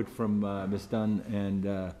took input from Ms. Dunn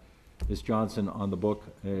and Ms. Johnson on the book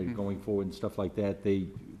going forward and stuff like that. They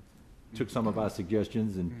took some of our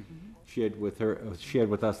suggestions and shared with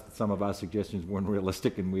us that some of our suggestions weren't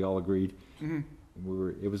realistic, and we all agreed.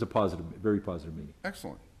 It was a positive, very positive meeting.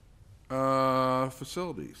 Excellent.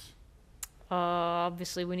 Facilities.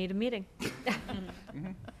 Obviously, we need a meeting.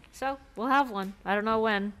 So we'll have one. I don't know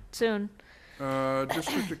when, soon.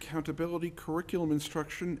 District accountability, curriculum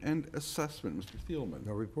instruction, and assessment. Mr. Thielman.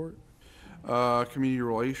 No report? Community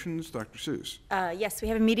relations, Dr. Seuss. Yes, we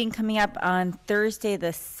have a meeting coming up on Thursday the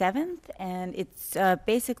 7th, and it's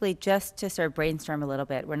basically just to sort of brainstorm a little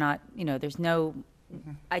bit. We're not, there's no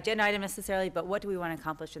agenda item necessarily, but what do we want to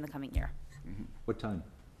accomplish in the coming year? What time?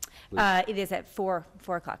 It is at 4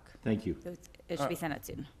 o'clock. Thank you. So it should be sent out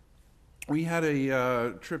soon. We had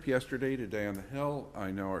a trip yesterday to Day on the Hill.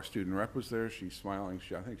 I know our student rep was there. She's smiling.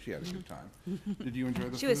 I think she had a good time. Did you enjoy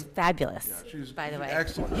the She food? was fabulous, Yeah, she was by the way.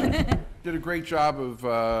 excellent. She did a great job of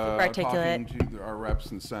articulate. talking to our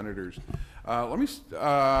reps and senators. Let me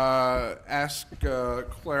ask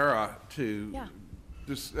Clara to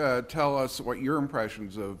just tell us what your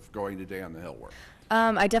impressions of going to Day on the Hill were.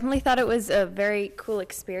 I definitely thought it was a very cool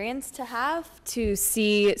experience to have, to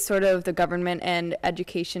see sort of the government and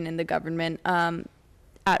education in the government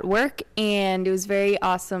at work, and it was very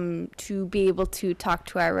awesome to be able to talk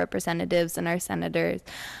to our representatives and our senators.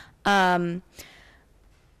 I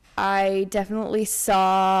definitely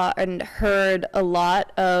saw and heard a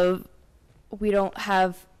lot of, we don't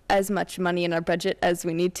have as much money in our budget as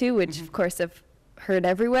we need to, which of course I've heard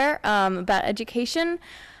everywhere about education.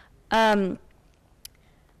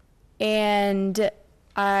 And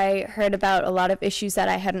I heard about a lot of issues that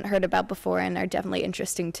I hadn't heard about before and are definitely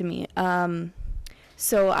interesting to me.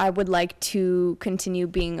 So I would like to continue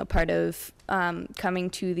being a part of coming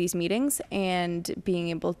to these meetings and being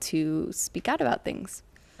able to speak out about things.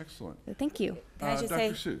 Excellent. So thank you. Can I just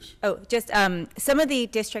Dr. say, Seuss. some of the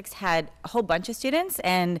districts had a whole bunch of students,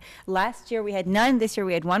 and last year we had none. This year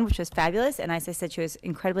we had one, which was fabulous. And as I said, she was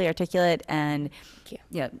incredibly articulate and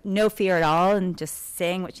no fear at all, and just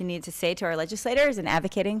saying what she needed to say to our legislators and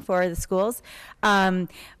advocating for the schools.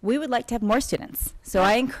 We would like to have more students, so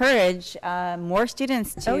I encourage more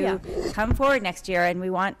students to come forward next year, and we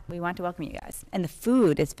want to welcome you guys. And the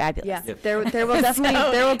food is fabulous. Yeah, there will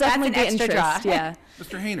definitely be interest. Draw. Yeah.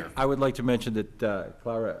 Mr. Hayner. I would like to mention that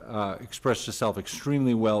Clara expressed herself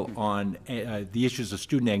extremely well on the issues of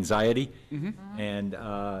student anxiety and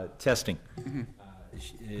testing.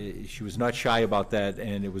 She was not shy about that,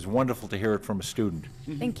 and it was wonderful to hear it from a student.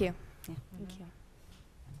 Thank you. Yeah, thank you.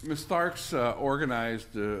 Ms. Starks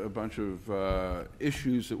organized a bunch of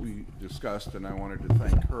issues that we discussed, and I wanted to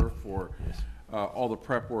thank her for all the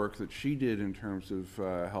prep work that she did in terms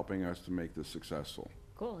of helping us to make this successful.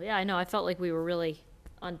 Cool. Yeah, I know. I felt like we were really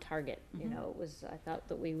on target. You know, I thought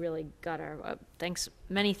that we really got our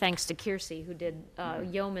many thanks to Kiersey, who did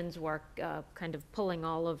yeoman's work, kind of pulling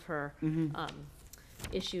all of her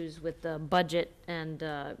issues with the budget and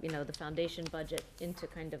the foundation budget into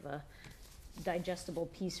kind of a digestible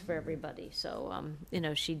piece for everybody. So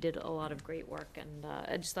she did a lot of great work, and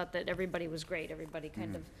I just thought that everybody was great. Everybody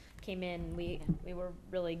kind of came in. We were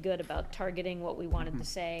really good about targeting what we wanted to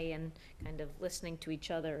say and kind of listening to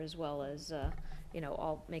each other, as well as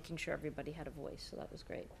all making sure everybody had a voice. So that was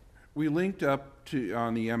great. We linked up to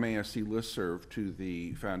on the MASC listserv to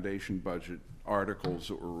the foundation budget articles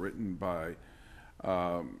that were written by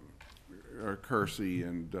Kersey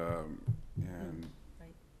and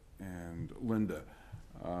Linda,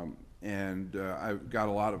 and I got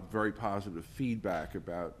a lot of very positive feedback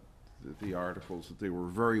about the articles, that they were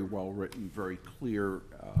very well written, very clear,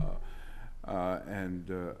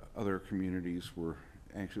 and other communities were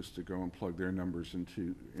anxious to go and plug their numbers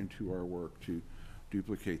into our work to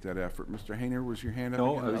duplicate that effort. Mr. Hayner, was your hand up?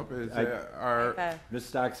 No, Ms.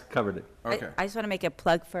 Stocks covered it. Okay. I just want to make a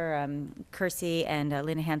plug for Kersey and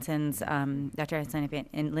Linda Hansen's, Dr. Hansen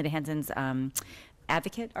and Linda Hansen's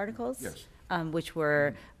advocate articles. Yes. Which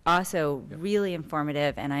were also really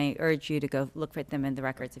informative, and I urge you to go look for them in the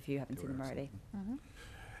records if you haven't seen them already.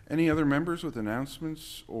 Any other members with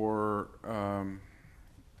announcements or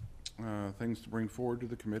things to bring forward to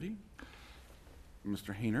the committee?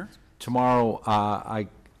 Mr. Hayner? Tomorrow, I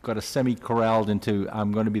got a semi-corralled into,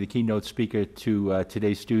 I'm going to be the keynote speaker to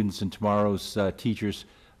today's students and tomorrow's teachers,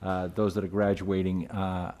 those that are graduating.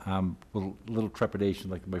 I'm a little trepidation,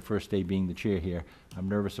 like my first day being the chair here. I'm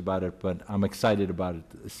nervous about it, but I'm excited about it,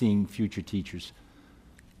 seeing future teachers.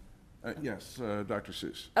 Yes, Dr.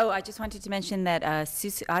 Seuss. Oh, I just wanted to mention that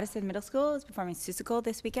Addison Middle School is performing Seussical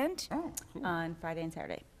this weekend on Friday and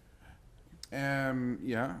Saturday.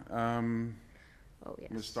 Oh,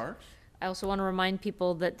 yes. Ms. Starks? I also want to remind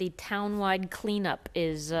people that the townwide cleanup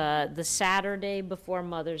is the Saturday before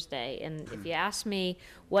Mother's Day. And if you ask me,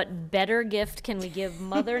 what better gift can we give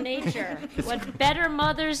Mother Nature? What better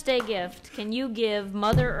Mother's Day gift can you give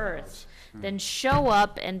Mother Earth than show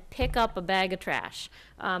up and pick up a bag of trash?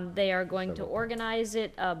 They are going to organize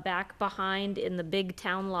it back behind in the big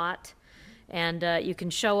town lot. And you can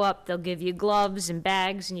show up, they'll give you gloves and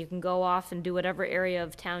bags, and you can go off and do whatever area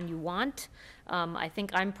of town you want. I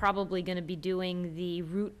think I'm probably going to be doing the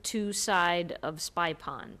Route 2 side of Spy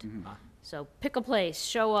Pond. So pick a place,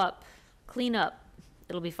 show up, clean up.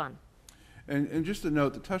 It'll be fun. And just to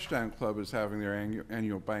note, the Touchdown Club is having their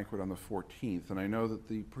annual banquet on the 14th, and I know that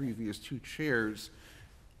the previous 2 chairs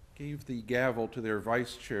gave the gavel to their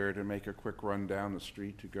vice chair to make a quick run down the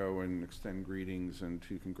street to go and extend greetings and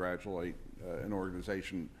to congratulate an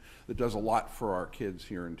organization that does a lot for our kids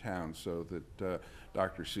here in town, so that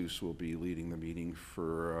Dr. Seuss will be leading the meeting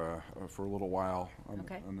for a little while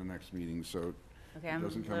on the next meeting, so Okay, it I'm a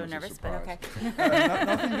doesn't come little as nervous, a but surprise. okay.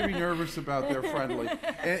 Nothing to be nervous about, they're friendly.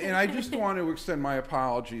 And I just want to extend my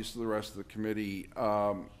apologies to the rest of the committee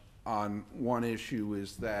on one issue,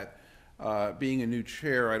 is that being a new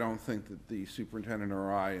chair, I don't think that the superintendent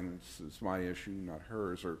or I, and it's my issue, not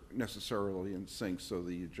hers, are necessarily in sync, so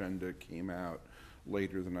the agenda came out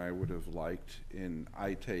later than I would have liked, and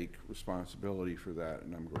I take responsibility for that,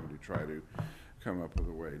 and I'm going to try to come up with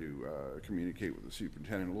a way to communicate with the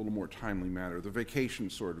superintendent in a little more timely manner. The vacation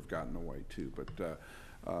sort of got in the way too, but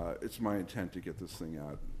it's my intent to get this thing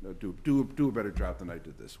out, do a better job than I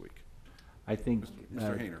did this week. I think,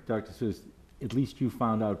 Mr. Hayner. Dr. Seuss, at least you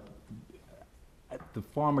found out, the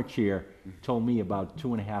former chair told me about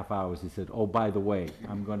 2.5 hours. He said, oh, by the way,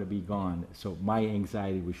 I'm going to be gone. So my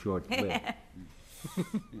anxiety was short-lived.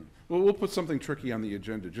 Well, we'll put something tricky on the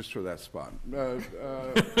agenda just for that spot. Do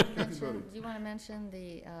you want to mention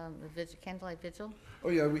the candlelight vigil? Oh,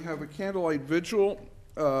 yeah, we have a candlelight vigil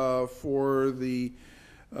for the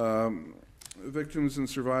victims and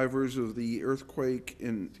survivors of the earthquake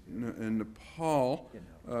in Nepal,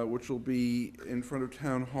 which will be in front of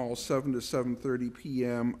Town Hall 7 to 7:30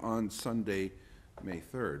 p.m. on Sunday, May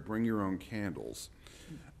 3rd. Bring your own candles.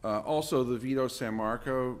 Also, the Vito San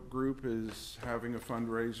Marco group is having a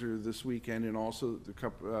fundraiser this weekend, and also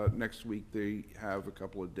next week they have a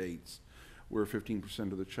couple of dates where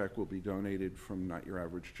 15% of the check will be donated from Not Your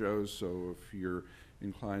Average Joe's. So if you're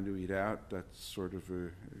inclined to eat out, that's sort of a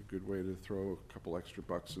good way to throw a couple extra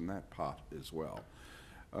bucks in that pot as well.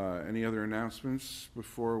 Any other announcements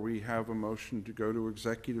before we have a motion to go to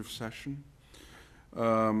executive session? Did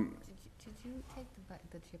you take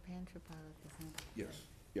the Japan trip out of this? Yes.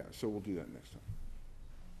 Yeah, so we'll do that next time.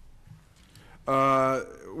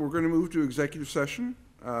 We're going to move to executive session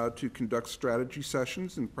to conduct strategy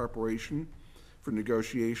sessions in preparation for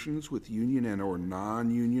negotiations with union and or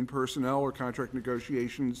non-union personnel, or contract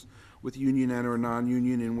negotiations with union and or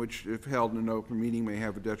non-union in which, if held in an open meeting, may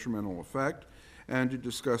have a detrimental effect, and to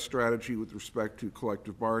discuss strategy with respect to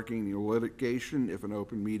collective bargaining or litigation if an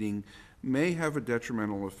open meeting may have a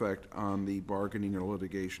detrimental effect on the bargaining or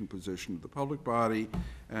litigation position of the public body,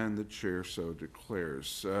 and the chair so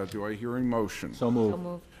declares. Do I hear a motion? So moved. So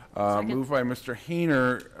moved. Moved by Mr.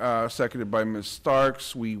 Hayner, seconded by Ms.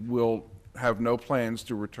 Starks. We will have no plans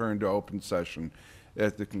to return to open session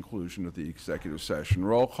at the conclusion of the executive session.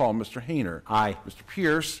 Roll call, Mr. Hayner. Aye. Mr.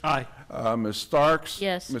 Pierce. Aye. Ms. Starks.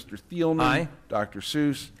 Yes. Mr. Thielman. Aye. Dr.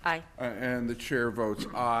 Seuss. Aye. And the chair votes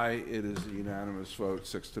aye. It is a unanimous vote,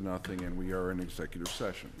 6-0, and we are in executive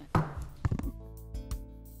session.